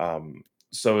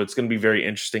 So it's going to be very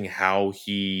interesting how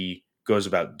he goes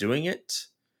about doing it.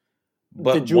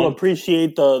 But Did you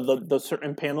appreciate the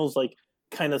certain panels, like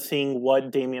kind of seeing what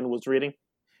Damien was reading?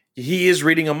 he is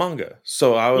reading a manga,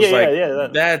 so I was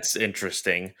like, that's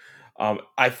interesting.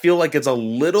 I feel like it's a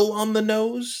little on the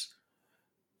nose,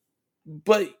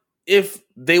 but if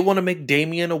they want to make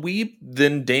Damien a weeb,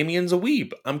 then Damien's a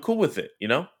weeb. I'm cool with it, you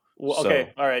know? Well,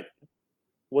 okay, all right.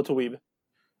 What's a weeb?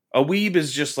 A weeb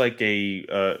is just like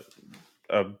it's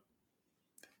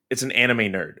an anime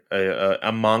nerd,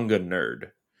 a manga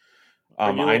nerd.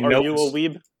 Are you a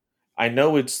weeb? I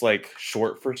know it's like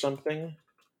short for something,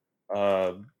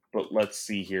 but let's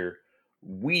see here.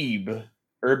 Weeb,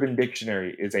 Urban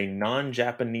Dictionary, is a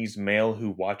non-Japanese male who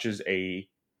watches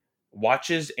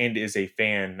and is a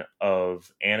fan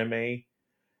of anime,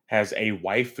 has a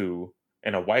waifu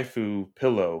and a waifu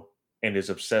pillow, and is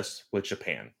obsessed with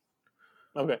Japan.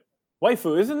 Okay,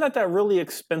 waifu, isn't that really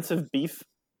expensive beef?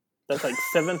 That's like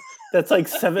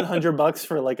 $700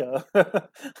 for like a,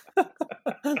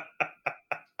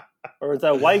 or is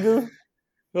that wagyu?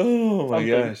 Oh my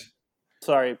gosh!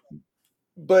 Sorry,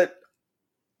 but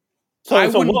so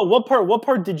what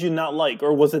part did you not like,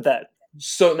 or was it that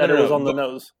it was on the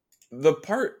nose? The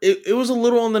part it was a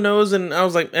little on the nose, and I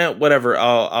was like, whatever.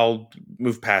 I'll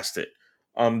move past it.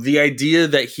 The idea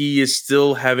that he is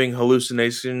still having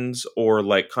hallucinations or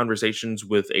like conversations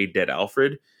with a dead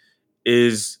Alfred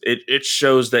is it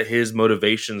shows that his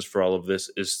motivations for all of this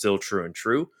is still true and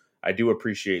true. I do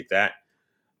appreciate that.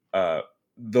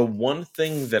 The one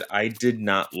thing that I did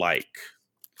not like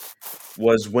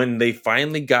was when they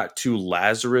finally got to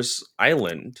Lazarus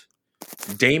Island,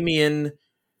 Damien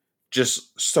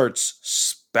just starts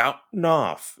spouting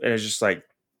off, and it's just like,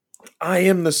 I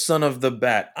am the son of the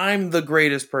bat. I'm the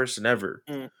greatest person ever.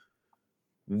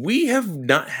 We have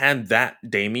not had that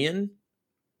Damien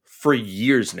for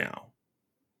years now.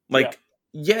 Like,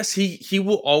 yes, he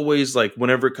will always, like,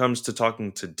 whenever it comes to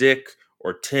talking to Dick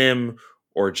or Tim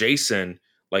or Jason,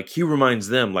 like, he reminds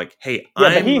them, like, hey,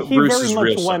 I'm he Bruce's very much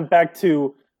real son. went back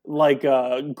to like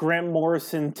Grant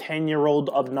Morrison 10-year-old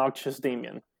obnoxious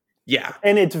Damien. Yeah,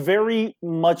 And it's very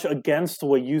much against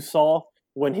what you saw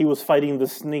when he was fighting the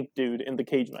snake dude in the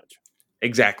cage match.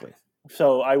 exactly.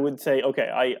 So I would say, okay,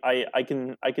 I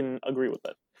can agree with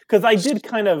that. Because I did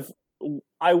kind of,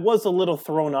 I was a little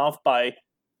thrown off by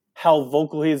how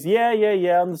vocal he is. Yeah,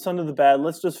 I'm the son of the bad.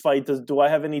 Let's just fight. Do I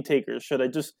have any takers? Should I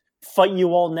just fight you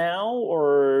all now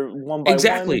or one by one?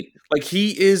 Exactly. Like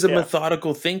he is a Yeah.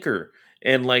 methodical thinker,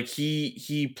 and like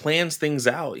he plans things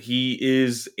out. He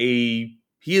is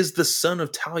the son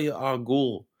of Talia al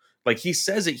Ghul. Like he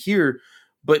says it here,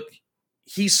 but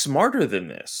he's smarter than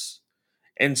this.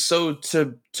 And so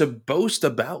to boast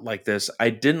about like this, I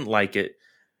didn't like it.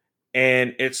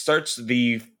 And it starts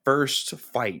the first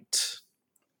fight.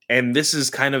 And this is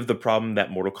kind of the problem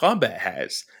that Mortal Kombat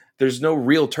has. There's no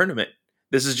real tournament.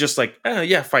 This is just like,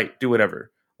 yeah, fight, do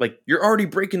whatever. Like you're already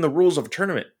breaking the rules of a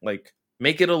tournament. Like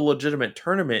make it a legitimate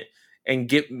tournament and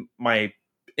get my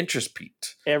interest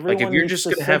peaked. Like if Everyone you're needs just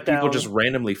to gonna have sit people down. just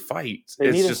randomly fight, They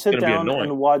need it's to just sit gonna be down annoying.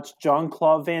 and watch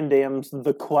Jean-Claude Van Damme's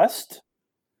The Quest.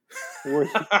 Where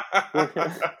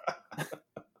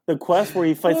the Quest where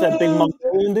he fights that big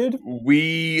Mongolian dude.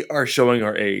 We are showing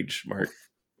our age, Mark.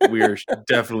 We are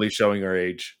definitely showing our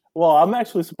age. Well, I'm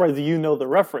actually surprised you know the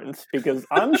reference because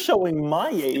I'm showing my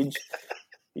age.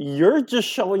 You're just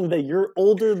showing that you're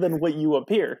older than what you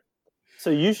appear. So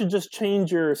you should just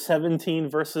change your 17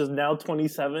 versus now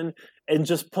 27 and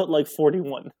just put like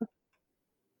 41.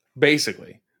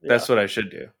 Basically, Yeah. that's what I should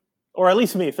do. Or at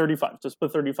least me, 35. Just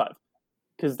put 35.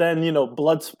 Because then, you know,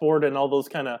 blood sport and all those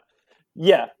kind of.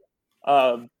 Yeah.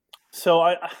 So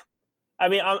I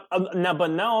mean,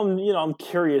 now I'm, you know, I'm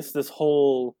curious. This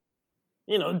whole,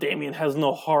 you know, Damien has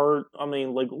no heart. I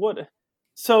mean, like what?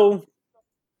 So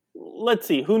let's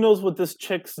see. Who knows what this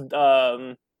chick's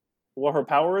what her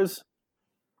power is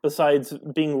besides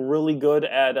being really good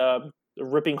at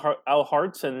ripping out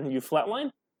hearts and you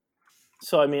flatline.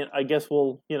 So I mean, I guess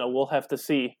we'll have to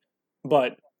see.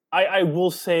 But I will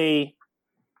say,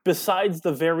 besides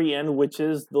the very end, which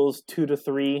is those 2 to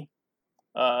 3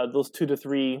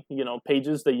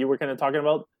 pages that you were kind of talking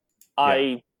about,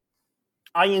 Yeah.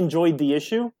 I enjoyed the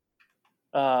issue.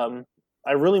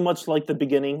 I really much liked the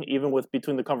beginning, even with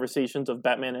between the conversations of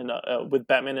Batman and with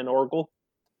Batman and Oracle.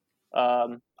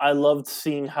 I loved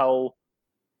seeing how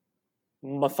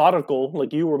methodical,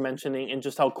 like you were mentioning, and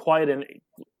just how quiet and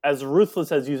as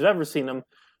ruthless as you've ever seen him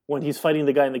when he's fighting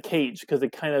the guy in the cage. Because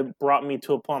it kind of brought me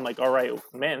to a point like, all right,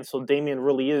 man, so Damien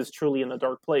really is truly in a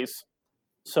dark place.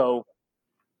 So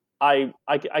I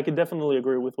could definitely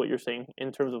agree with what you're saying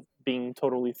in terms of being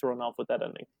totally thrown off with that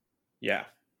ending. Yeah.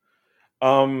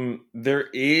 There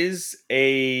is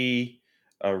a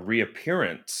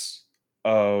reappearance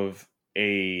of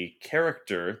a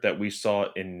character that we saw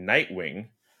in Nightwing,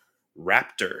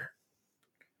 Raptor.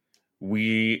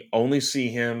 We only see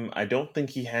him. I don't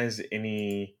think he has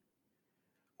any.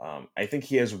 I think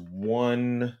he has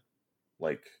one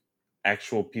like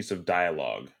actual piece of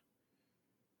dialogue.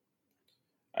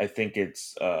 I think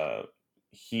it's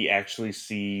he actually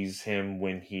sees him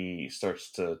when he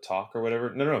starts to talk or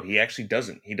whatever. No, he actually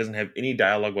doesn't. He doesn't have any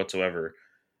dialogue whatsoever.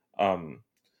 Um,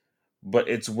 but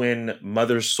it's when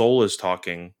Mother's Soul is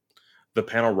talking, the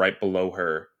panel right below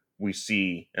her, we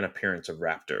see an appearance of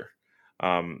Raptor.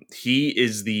 He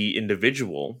is the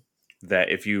individual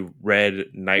that, if you read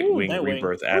Nightwing Nightwing.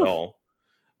 Rebirth at all,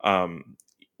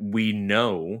 we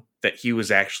know that he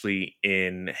was actually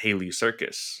in Haley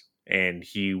Circus, and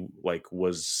he like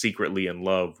was secretly in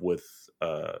love with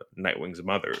Nightwing's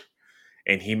mother,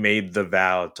 and he made the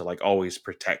vow to like always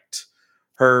protect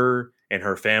her and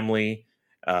her family.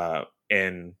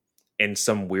 And in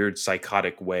some weird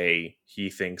psychotic way, he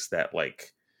thinks that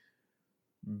like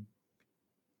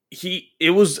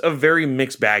it was a very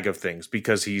mixed bag of things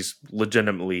because he's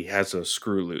legitimately has a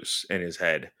screw loose in his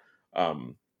head.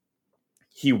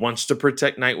 He wants to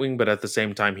protect Nightwing, but at the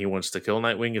same time, he wants to kill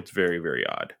Nightwing. It's very, very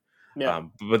odd. Yeah.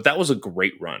 But that was a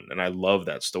great run, and I love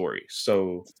that story.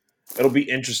 So it'll be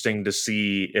interesting to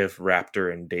see if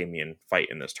Raptor and Damien fight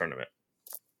in this tournament.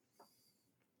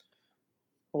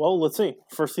 Well, let's see.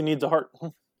 First, he needs a heart.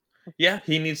 Yeah,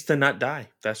 he needs to not die.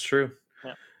 That's true.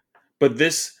 Yeah. But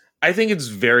I think it's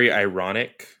very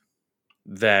ironic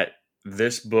that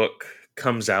this book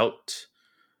comes out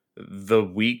the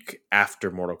week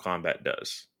after Mortal Kombat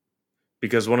does.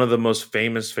 Because one of the most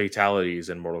famous fatalities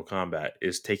in Mortal Kombat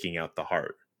is taking out the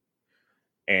heart.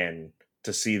 And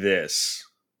to see this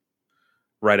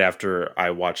right after I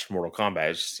watched Mortal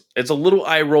Kombat, it's a little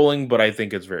eye-rolling, but I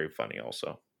think it's very funny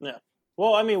also. Yeah.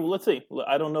 Well, I mean, let's see.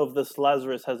 I don't know if this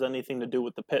Lazarus has anything to do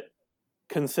with the pit.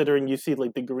 considering you see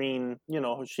like the green,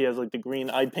 she has like the green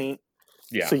eye paint,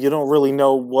 Yeah. so you don't really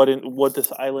know what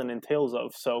this island entails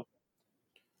of. So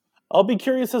I'll be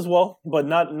curious as well, but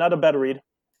not a bad read.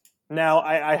 Now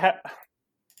I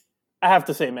have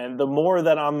to say, man, the more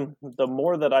that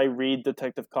I read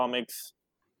Detective Comics,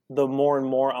 the more and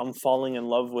more I'm falling in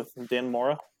love with Dan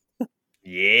Mora.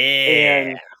 Yeah.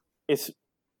 And it's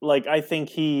like I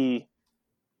think I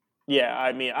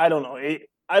mean, I don't know.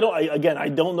 I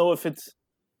don't know if it's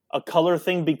a color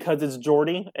thing because it's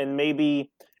Jordy, and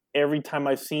maybe every time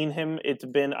I've seen him, it's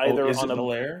been either is on it a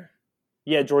Belair?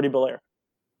 Jordy Belair.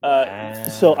 Wow.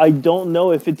 So I don't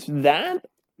know if it's that,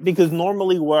 because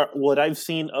normally what I've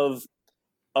seen of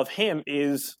him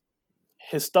is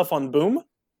his stuff on Boom,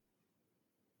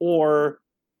 or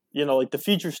like the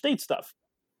Future State stuff.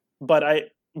 But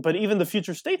even the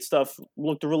Future State stuff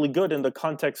looked really good in the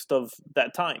context of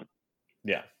that time.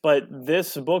 Yeah. But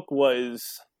this book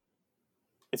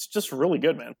it's just really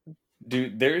good, man.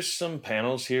 Dude, there's some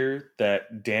panels here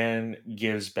that Dan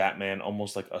gives Batman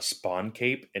almost like a Spawn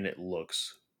cape, and it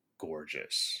looks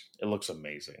gorgeous. It looks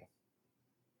amazing.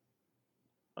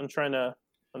 I'm trying to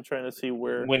see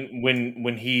where.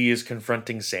 When he is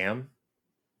confronting Sam.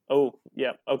 Oh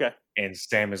yeah, okay. And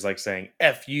Sam is like saying,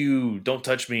 "F you, don't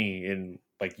touch me," and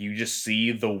like you just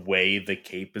see the way the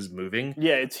cape is moving.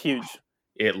 Yeah, it's huge.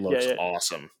 It looks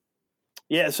awesome.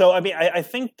 Yeah, so I mean, I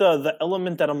think the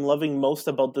element that I'm loving most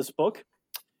about this book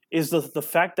is the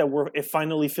fact that it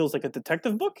finally feels like a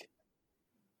detective book.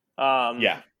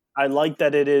 Yeah, I like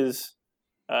that it is.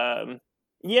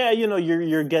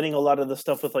 You're getting a lot of the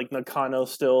stuff with like Nakano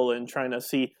still, and trying to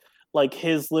see like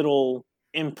his little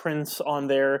imprints on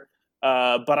there.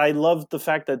 But I love the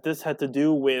fact that this had to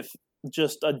do with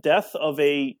just a death of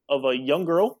a young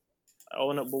girl.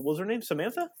 Oh no, what was her name?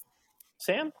 Samantha?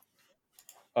 Sam?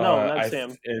 No, not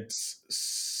Sam. It's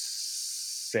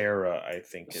Sarah, I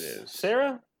think it is.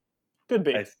 Sarah? Could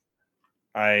be.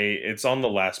 It's on the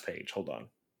last page. Hold on.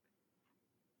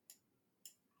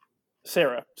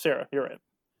 Sarah, you're right.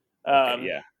 Okay,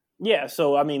 yeah. Yeah,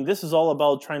 so I mean, this is all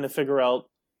about trying to figure out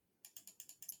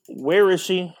where is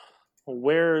she,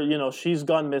 where she's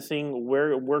gone missing,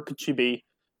 where could she be?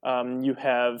 You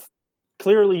have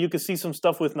clearly you could see some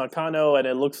stuff with Nakano, and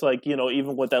it looks like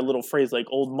even with that little phrase like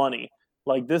old money,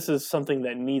 like this is something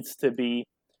that needs to be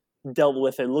dealt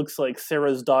with. It looks like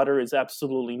Sarah's daughter is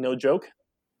absolutely no joke,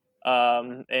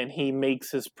 and he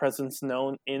makes his presence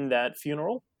known in that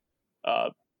funeral. I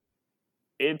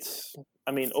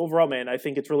mean, overall, man, I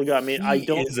think it's really good. I mean,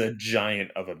 he is a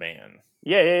giant of a man.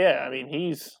 Yeah. I mean,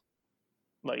 he's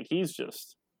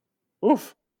just,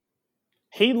 oof.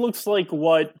 He looks like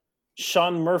what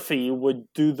Sean Murphy would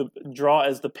draw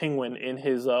as the Penguin in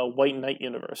his White Knight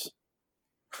universe.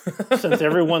 Since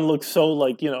everyone looks so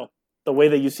like, the way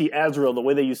that you see Azrael, the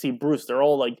way that you see Bruce, they're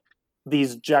all like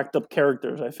these jacked up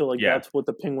characters. I feel like that's what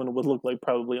the Penguin would look like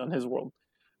probably on his world.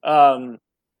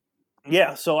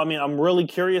 Yeah, so I mean, I'm really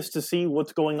curious to see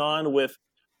what's going on with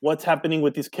what's happening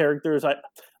with these characters.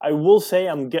 I will say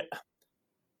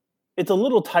it's a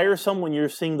little tiresome when you're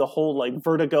seeing the whole like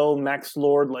Vertigo, Max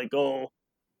Lord, like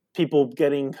people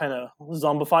getting kind of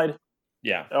zombified.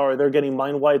 Yeah. Or they're getting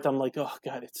mind wiped. I'm like, oh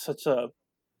god,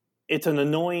 it's an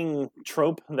annoying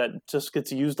trope that just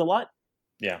gets used a lot.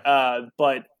 Yeah.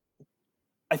 But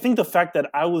I think the fact that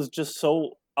I was just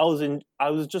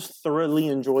thoroughly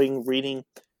enjoying reading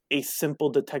a simple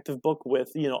detective book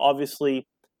with, obviously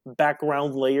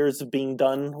background layers being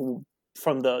done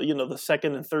from the, the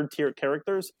second and third tier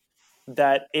characters,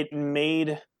 that it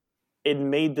made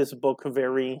this book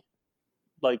very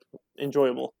like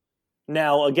enjoyable.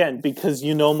 Now, again, because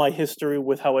my history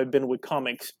with how I've been with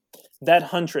comics, that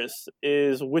Huntress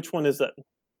which one is that?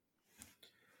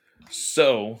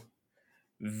 So,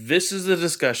 this is a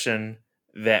discussion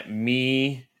that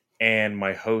me and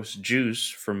my host Juice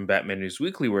from Batman News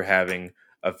Weekly were having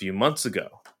a few months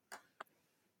ago.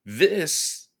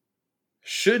 This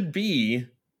should be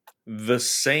the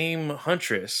same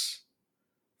Huntress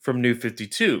from New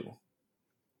 52,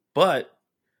 but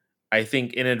I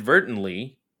think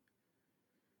inadvertently,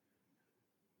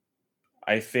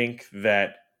 I think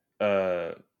that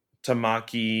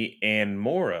Tamaki and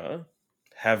Mora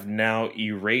have now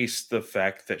erased the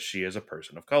fact that she is a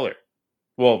person of color.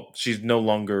 Well, she's no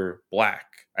longer black.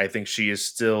 I think she is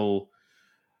still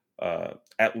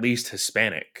at least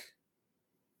Hispanic.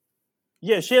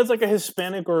 Yeah, she has like a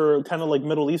Hispanic or kind of like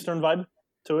Middle Eastern vibe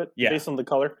to it, based on the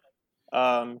color.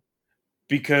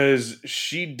 Because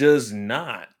she does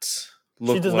not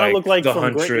look look like the from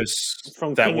Huntress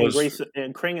from that King was and Grace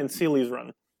and Krang and Seeley's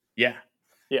run. Yeah.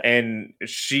 Yeah. And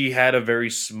she had a very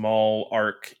small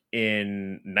arc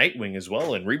in Nightwing as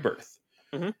well in Rebirth.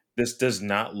 Hmm. This does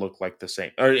not look like the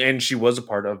same. And she was a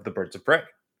part of the Birds of Prey.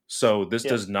 So this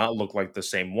Yeah. does not look like the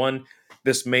same one.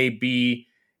 This may be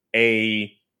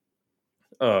a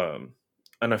um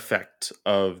an effect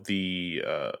of the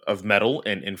of Metal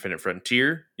and Infinite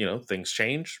Frontier. Things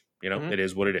change. Hmm. It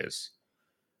is what it is.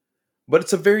 But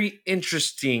it's a very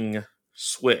interesting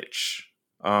switch.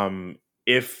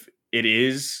 If it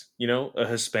is, a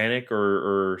Hispanic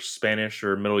or Spanish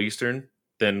or Middle Eastern,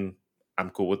 then I'm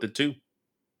cool with it too.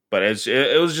 But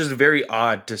it was just very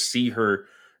odd to see her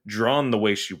drawn the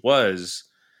way she was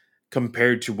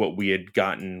compared to what we had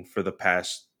gotten for the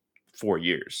past 4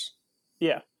 years.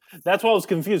 Yeah. That's why I was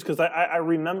confused because I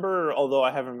remember, although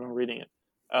I haven't been reading it.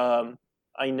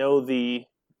 I know the.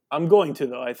 I'm going to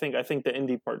though. I think the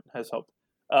indie part has helped.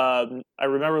 I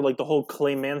remember like the whole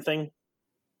Clayman thing.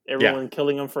 Yeah, Everyone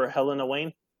killing him for Helena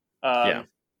Wayne. yeah. Um,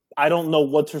 I don't know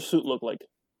what's her suit look like.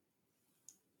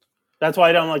 That's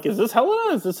why I'm like, is this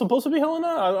Helena? Is this supposed to be Helena?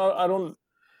 I don't.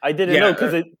 I didn't Yeah, know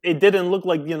because it didn't look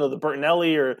like the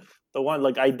Bertinelli or the one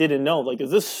like I didn't know. Like,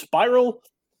 is this Spiral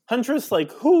Huntress?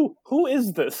 Like, who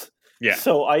is this? yeah.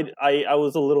 So I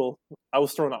was a little I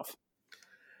was thrown off.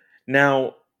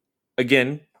 Now,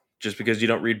 again, just because you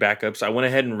don't read backups, I went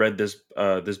ahead and read this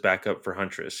backup for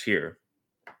Huntress here.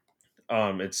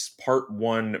 It's part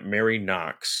 1, Mary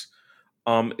Knox.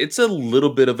 It's a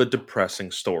little bit of a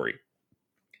depressing story.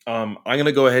 I'm going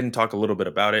to go ahead and talk a little bit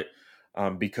about it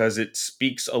because it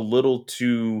speaks a little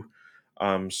to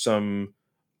some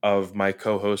of my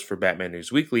co-hosts for Batman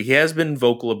News Weekly. He has been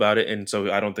vocal about it, and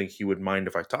so I don't think he would mind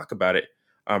if I talk about it.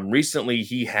 Recently,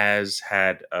 he has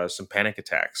had some panic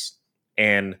attacks,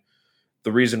 and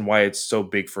the reason why it's so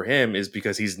big for him is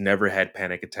because he's never had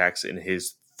panic attacks in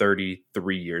his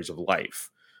 33 years of life.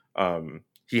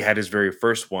 He had his very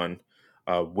first one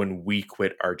when we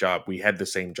quit our job. We had the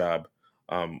same job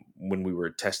when we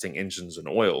were testing engines and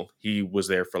oil. He was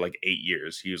there for like 8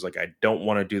 years. He was like, I don't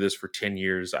want to do this for 10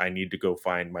 years. I need to go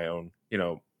find my own,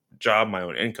 job, my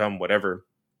own income, whatever.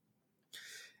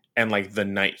 And like the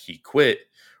night he quit,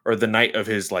 or the night of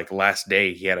his like last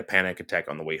day, he had a panic attack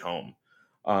on the way home.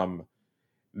 Um,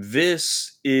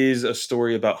 this is a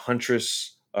story about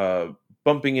Huntress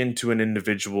bumping into an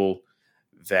individual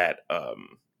that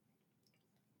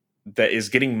is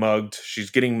getting mugged. She's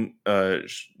getting,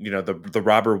 the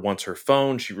robber wants her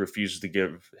phone. She refuses to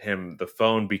give him the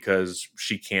phone because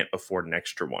she can't afford an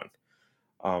extra one.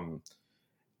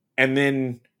 And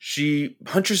then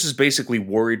Huntress is basically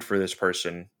worried for this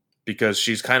person because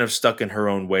she's kind of stuck in her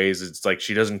own ways. It's like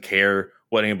she doesn't care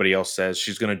what anybody else says.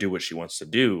 She's going to do what she wants to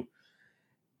do.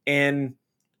 And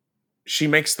she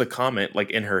makes the comment,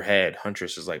 like in her head,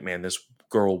 Huntress is like, man, this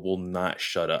girl will not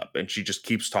shut up. And she just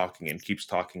keeps talking and keeps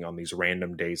talking on these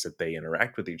random days that they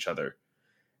interact with each other.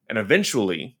 And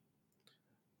eventually,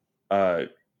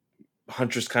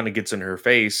 Huntress kind of gets in her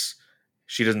face.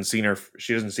 She doesn't see her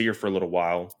for a little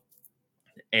while.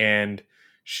 And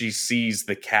she sees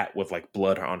the cat with like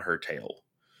blood on her tail.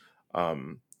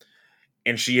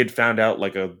 And she had found out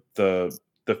like the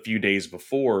few days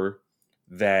before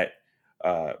that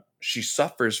she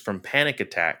suffers from panic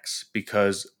attacks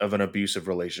because of an abusive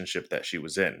relationship that she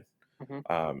was in.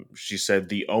 Hmm. She said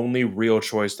the only real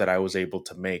choice that I was able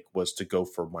to make was to go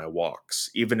for my walks,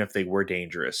 even if they were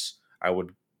dangerous. I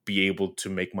would be able to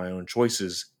make my own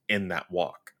choices in that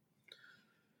walk.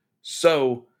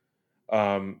 So,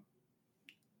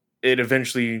 it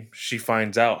eventually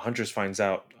Huntress finds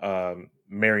out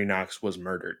Mary Knox was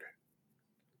murdered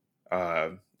uh,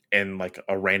 in like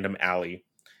a random alley,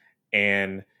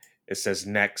 and it says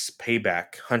next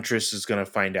payback. Huntress is going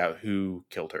to find out who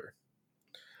killed her.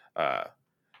 Uh,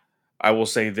 I will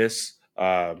say this: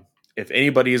 if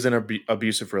anybody is in an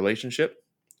abusive relationship,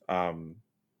 um,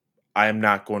 I am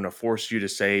not going to force you to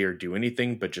say or do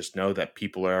anything, but just know that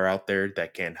people are out there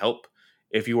that can help.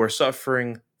 If you are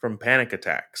suffering from panic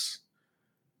attacks,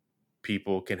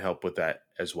 people can help with that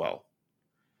as well.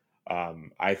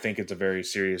 I think it's a very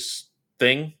serious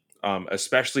thing,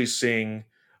 especially seeing,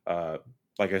 uh,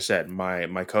 like I said,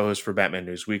 my co-host for Batman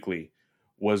News Weekly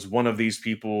was one of these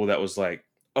people that was like,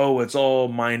 "Oh, it's all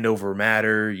mind over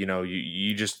matter.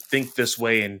 You just think this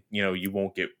way, and you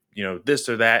won't get this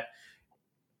or that."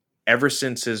 Ever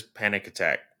since his panic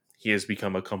attack, he has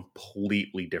become a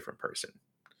completely different person.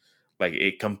 Like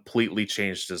it completely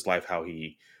changed his life, how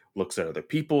he looks at other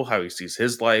people, how he sees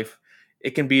his life.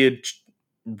 It can be a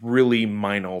really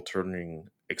mind altering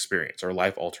experience or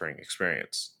life altering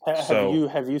experience. Have So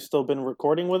you still been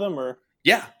recording with him or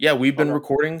yeah, we've been okay?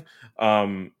 recording,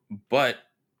 but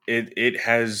it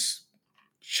has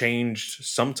changed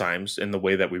sometimes in the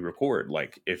way that we record.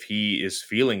 Like if he is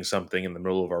feeling something in the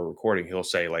middle of our recording, he'll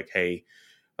say like, "Hey,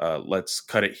 let's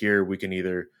cut it here. We can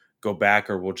either go back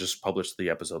or we'll just publish the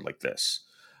episode like this."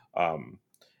 Um,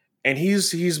 and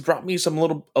he's brought me a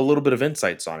little bit of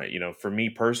insights on it. You know, for me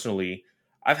personally,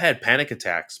 I've had panic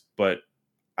attacks, but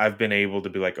I've been able to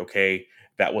be like, okay,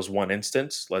 that was one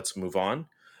instance. Let's move on.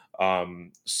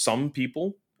 Some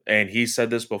people, and he said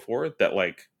this before, that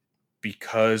like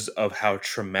because of how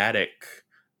traumatic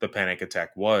the panic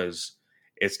attack was,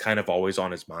 it's kind of always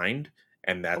on his mind,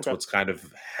 and that's Okay. what's kind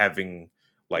of having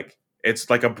like it's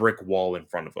like a brick wall in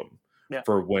front of him Yeah.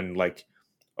 for when like,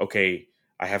 okay,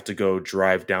 I have to go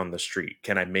drive down the street.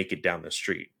 Can I make it down the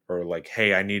street? Or like,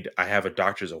 hey, I have a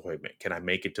doctor's appointment. Can I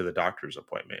make it to the doctor's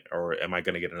appointment? Or am I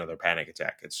going to get another panic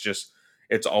attack?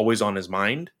 It's always on his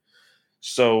mind.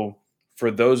 So for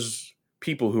those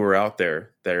people who are out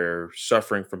there that are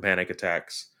suffering from panic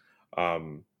attacks,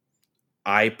 um,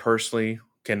 I personally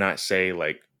cannot say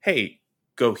like, hey,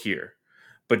 go here.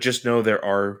 But just know there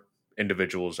are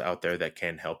individuals out there that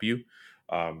can help you.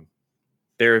 Um,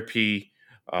 therapy,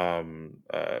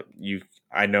 you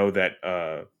I know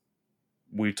that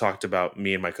we talked about,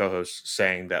 me and my co-host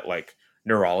saying that like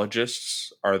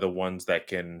neurologists are the ones that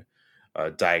can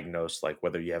diagnose like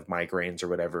whether you have migraines or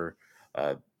whatever,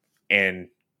 uh, and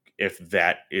if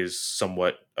that is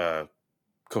somewhat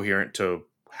coherent to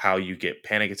how you get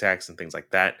panic attacks and things like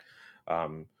that.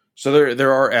 So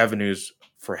there are avenues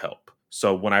for help.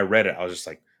 So when I read it, I was just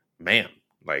like, man,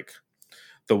 like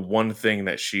the one thing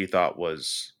that she thought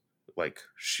was like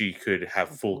she could have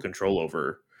full control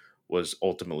over was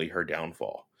ultimately her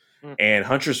downfall. Mm. And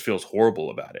Huntress feels horrible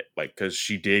about it, like because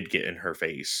she did get in her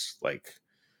face, like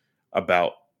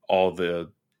about all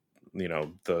the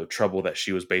the trouble that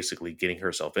she was basically getting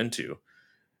herself into,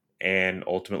 and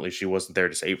ultimately she wasn't there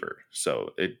to save her.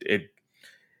 So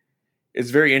it's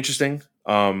very interesting.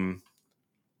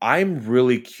 I'm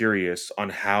really curious on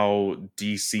how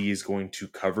DC is going to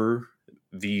cover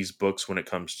these books when it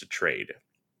comes to trade.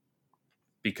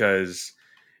 Because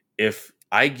if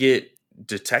I get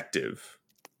Detective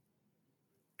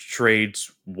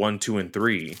trades 1, 2, and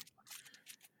 3,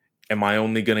 am I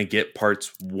only going to get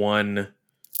parts 1,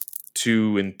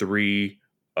 2, and 3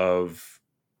 of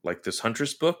like this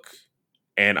Huntress book?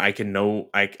 And I can know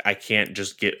I can't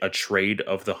just get a trade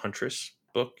of the Huntress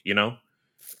book, you know?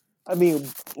 I mean,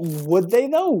 would they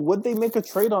though? Would they make a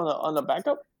trade on a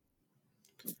backup,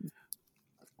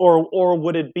 or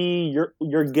would it be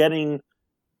you're getting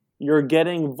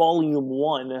volume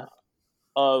one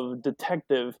of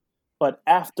Detective, but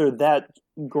after that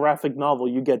graphic novel,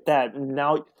 you get that.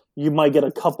 Now you might get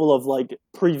a couple of like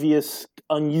previous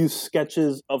unused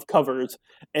sketches of covers,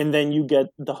 and then you get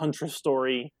the Huntress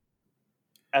story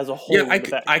as a Yeah, whole in the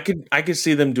back. I could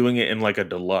see them doing it in like a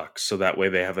deluxe, so that way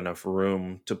they have enough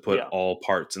room to put Yeah, all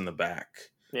parts in the back.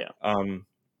 yeah, Um,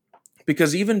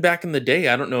 because even back in the day,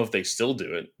 I don't know if they still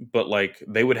do it, but like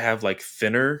they would have like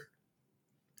thinner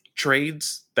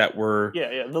trades that were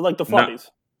yeah, yeah. Like the not. floppies,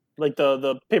 like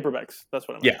the paperbacks. That's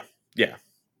what I meant. Yeah, yeah.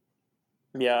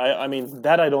 Yeah, I mean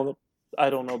that I don't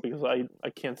know because I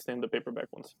can't stand the paperback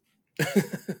ones.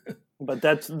 But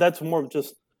that's more of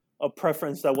just a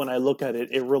preference that when I look at it,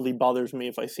 it really bothers me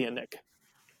if I see a nick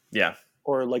Yeah.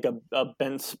 or like a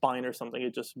bent spine or something.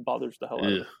 It just bothers the hell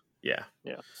out of Ugh, me. yeah.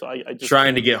 Yeah, so I just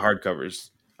Trying to can't. get hardcovers.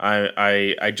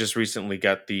 I just recently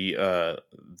got the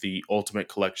Ultimate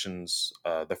Collections,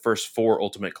 the first 4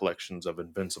 Ultimate Collections of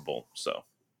Invincible. So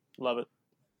Love it.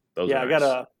 those are Yeah,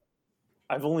 nice.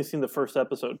 I've only seen the first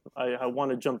episode. I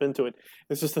want to jump into it.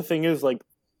 It's just the thing is like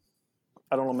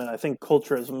I don't know, man. I think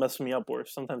culture has messed me up where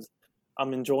sometimes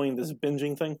I'm enjoying this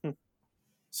binging thing.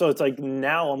 So it's like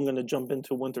now I'm gonna jump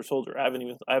into Winter Soldier. I haven't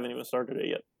even started it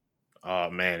yet. Oh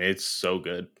man, it's so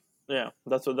good. Yeah,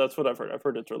 that's what I've heard. I've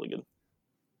heard it's really good.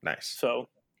 Nice. So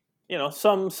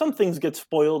some things get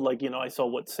spoiled. Like I saw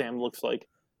what Sam looks like,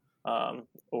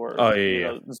 or Oh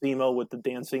yeah, Zemo with the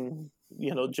dancing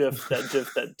GIF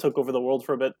that took over the world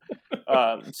for a bit.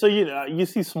 So you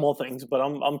see small things, but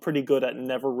I'm pretty good at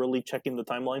never really checking the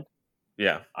timeline.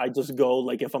 yeah. I just go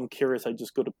like if I'm curious, I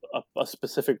just go to a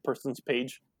specific person's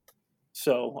page.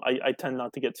 So I tend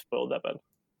not to get spoiled that bad.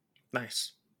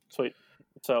 Nice. Sweet.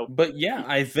 So But yeah,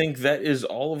 I think that is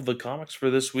all of the comics for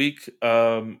this week.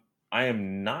 I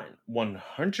am not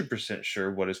 100%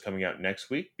 sure what is coming out next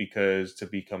week because, to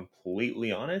be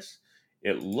completely honest,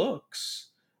 it looks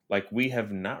like we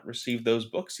have not received those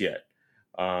books yet.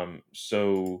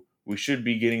 So we should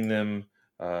be getting them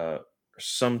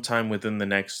sometime within the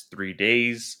next 3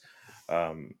 days.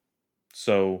 Um,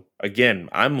 so again,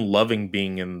 I'm loving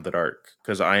being in the dark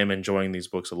because I am enjoying these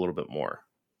books a little bit more.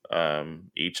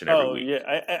 each and every Oh week.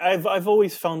 yeah, I've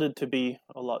always found it to be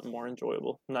a lot more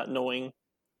enjoyable, not knowing.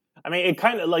 I mean, it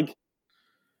kind of like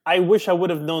I wish I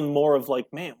would have known more of like,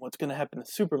 man, what's going to happen to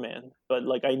Superman? But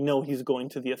like, I know he's going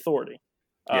to the Authority.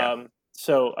 Yeah.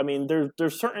 So I mean,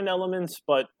 there's certain elements,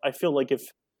 but I feel like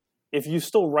if you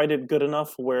still write it good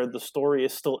enough where the story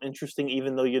is still interesting,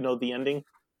 even though you know the ending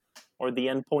or the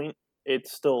end point,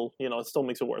 it's still it still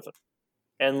makes it worth it.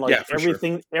 And Yeah, like for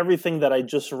sure. everything that I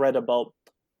just read about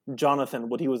Jonathan,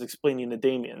 what he was explaining to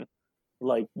Damien,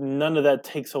 like none of that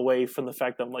takes away from the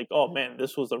fact that I'm like, oh man,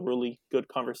 this was a really good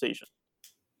conversation.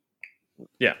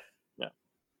 Yeah. Yeah.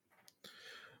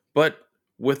 But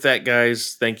with that,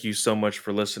 guys, thank you so much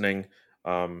for listening.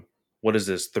 What is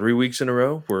this? 3 weeks in a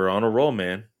row? We're on a roll,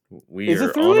 man. We Is it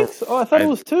are three on a. weeks? Oh, I thought it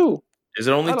was two. Is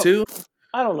it only I don't. two?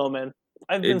 I don't know, man.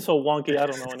 I've been It so wonky. I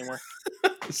don't know anymore.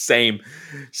 same,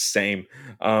 same.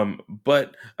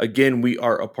 But again, we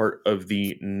are a part of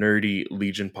the Nerdy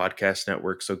Legion podcast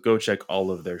network, so go check all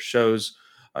of their shows.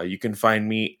 You can find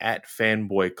me at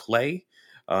Fanboy Clay.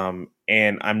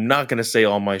 And I'm not going to say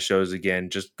all my shows again.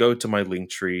 Just go to my link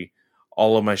tree.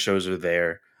 All of my shows are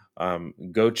there.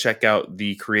 Go check out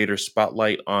the creator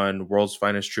spotlight on World's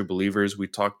Finest True Believers. We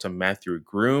talked to Matthew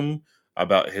Groom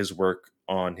about his work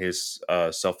on his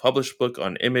self-published book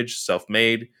on Image,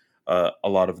 Self-Made, a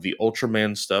lot of the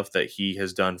Ultraman stuff that he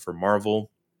has done for Marvel.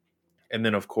 And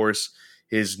then, of course,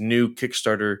 his new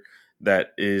Kickstarter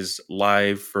that is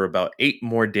live for about 8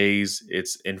 more days.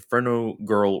 It's Inferno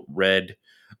Girl Red.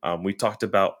 We talked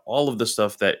about all of the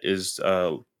stuff that is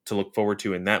to look forward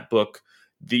to in that book.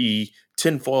 The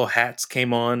tinfoil hats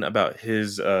came on about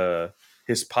his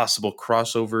possible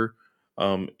crossover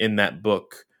in that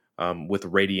book with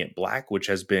Radiant Black, which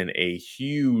has been a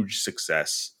huge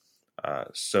success.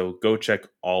 So go check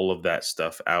all of that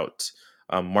stuff out.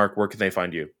 Mark, where can they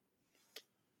find you?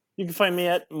 You can find me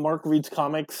at Mark Reads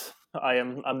Comics.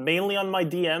 I'm mainly on my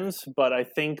DMs, but I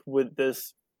think with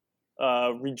this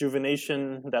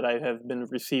rejuvenation that I have been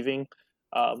receiving,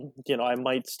 I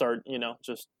might start,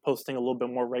 just posting a little bit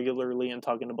more regularly and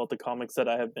talking about the comics that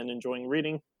I have been enjoying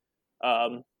reading.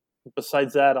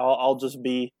 Besides that, I'll just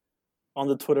be on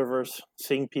the Twitterverse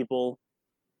seeing people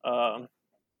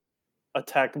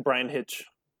attack Brian Hitch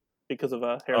because of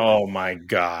a hairline. Oh my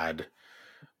god.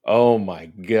 Oh my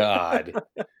god.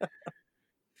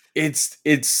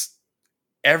 It's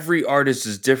every artist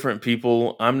is different,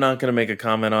 people. I'm not going to make a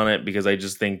comment on it because I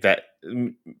just think that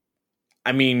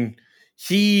I mean,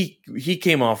 he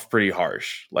came off pretty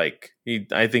harsh. Like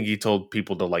I think he told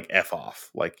people to like F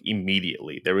off like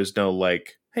immediately. There was no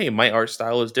like, hey, my art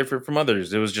style is different from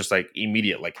others. It was just like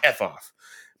immediate like F off.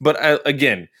 But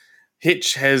again,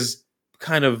 Hitch has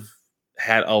kind of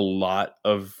had a lot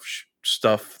of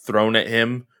stuff thrown at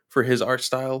him for his art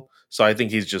style. So I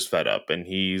think he's just fed up and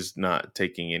he's not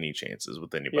taking any chances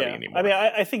with anybody anymore. I mean,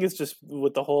 I think it's just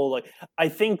with the whole like I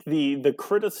think the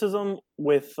criticism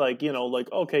with like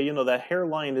okay, that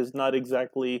hairline is not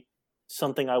exactly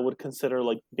something I would consider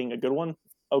like being a good one.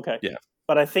 Okay, yeah,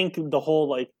 but I think the whole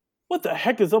like what the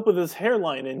heck is up with his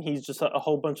hairline, and he's just a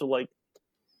whole bunch of like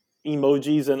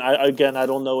emojis, and I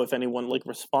don't know if anyone like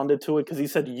responded to it because he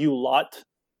said "you lot."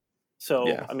 So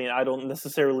yeah. I mean, I don't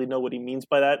necessarily know what he means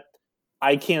by that.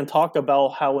 I can't talk about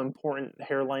how important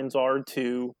hairlines are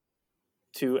to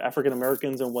African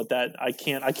Americans and what that I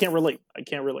can't relate. I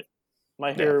can't relate.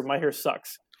 My hair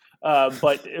sucks.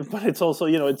 But it's also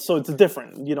it's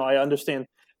different. I understand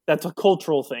that's a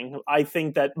cultural thing. I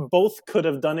think that both could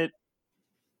have done it.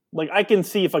 Like I can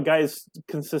see if a guy's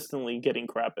consistently getting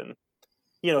crap and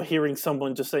hearing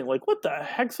someone just saying like what the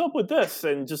heck's up with this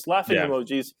and just laughing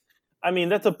emojis. I mean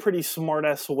that's a pretty smart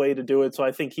ass way to do it. So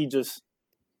I think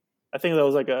that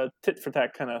was like a tit for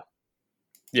tat kind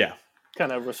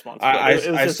of response.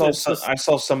 I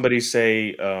saw somebody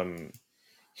say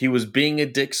he was being a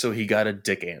dick, so he got a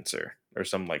dick answer or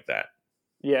something like that.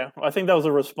 Yeah, I think that was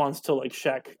a response to like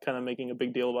Shaq kind of making a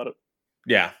big deal about it.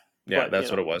 Yeah, but, that's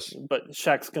what it was. But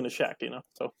Shaq's gonna Shaq,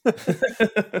 So,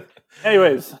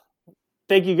 anyways,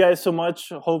 thank you guys so much.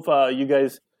 Hope you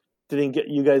guys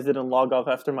didn't log off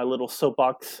after my little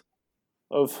soapbox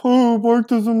of Mark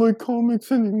doesn't like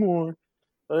comics anymore.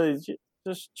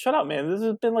 Just shut up, man. This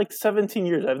has been like 17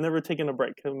 years. I've never taken a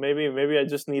break. Maybe I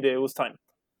just needed. It was time.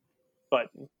 But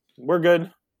we're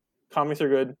good. Comics are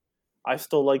good. I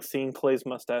still like seeing Clay's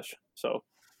mustache. So,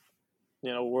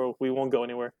 we won't go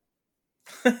anywhere.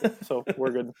 So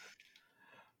we're good.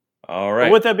 All right.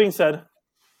 But with that being said,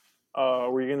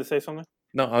 were you going to say something?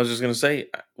 No, I was just going to say.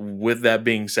 With that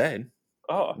being said,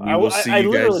 we will see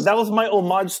you guys. That was my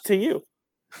homage to you.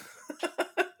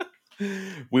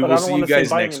 We will see you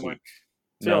guys next week.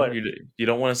 See you No, later. you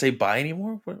don't want to say bye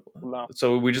anymore. No,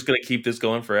 So we're just gonna keep this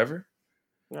going forever?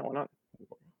 no, we're not.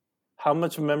 How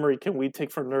much memory can we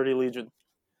take from Nerdy Legion?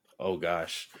 Oh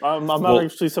gosh. I'm Well,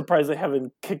 actually surprised they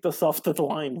haven't kicked us off the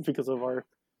line because of our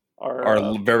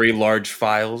our very large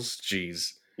files.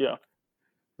 Jeez. yeah.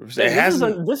 It Hey,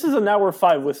 hasn't. this is an hour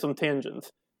 5 with some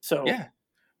tangents. So Yeah,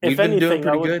 if we've been doing anything,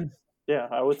 pretty good.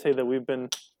 I would say that we've been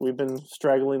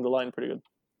straggling the line pretty good.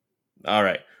 All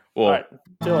right. All Well, right, see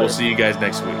you we'll later. see you guys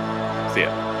next week. See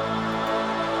ya.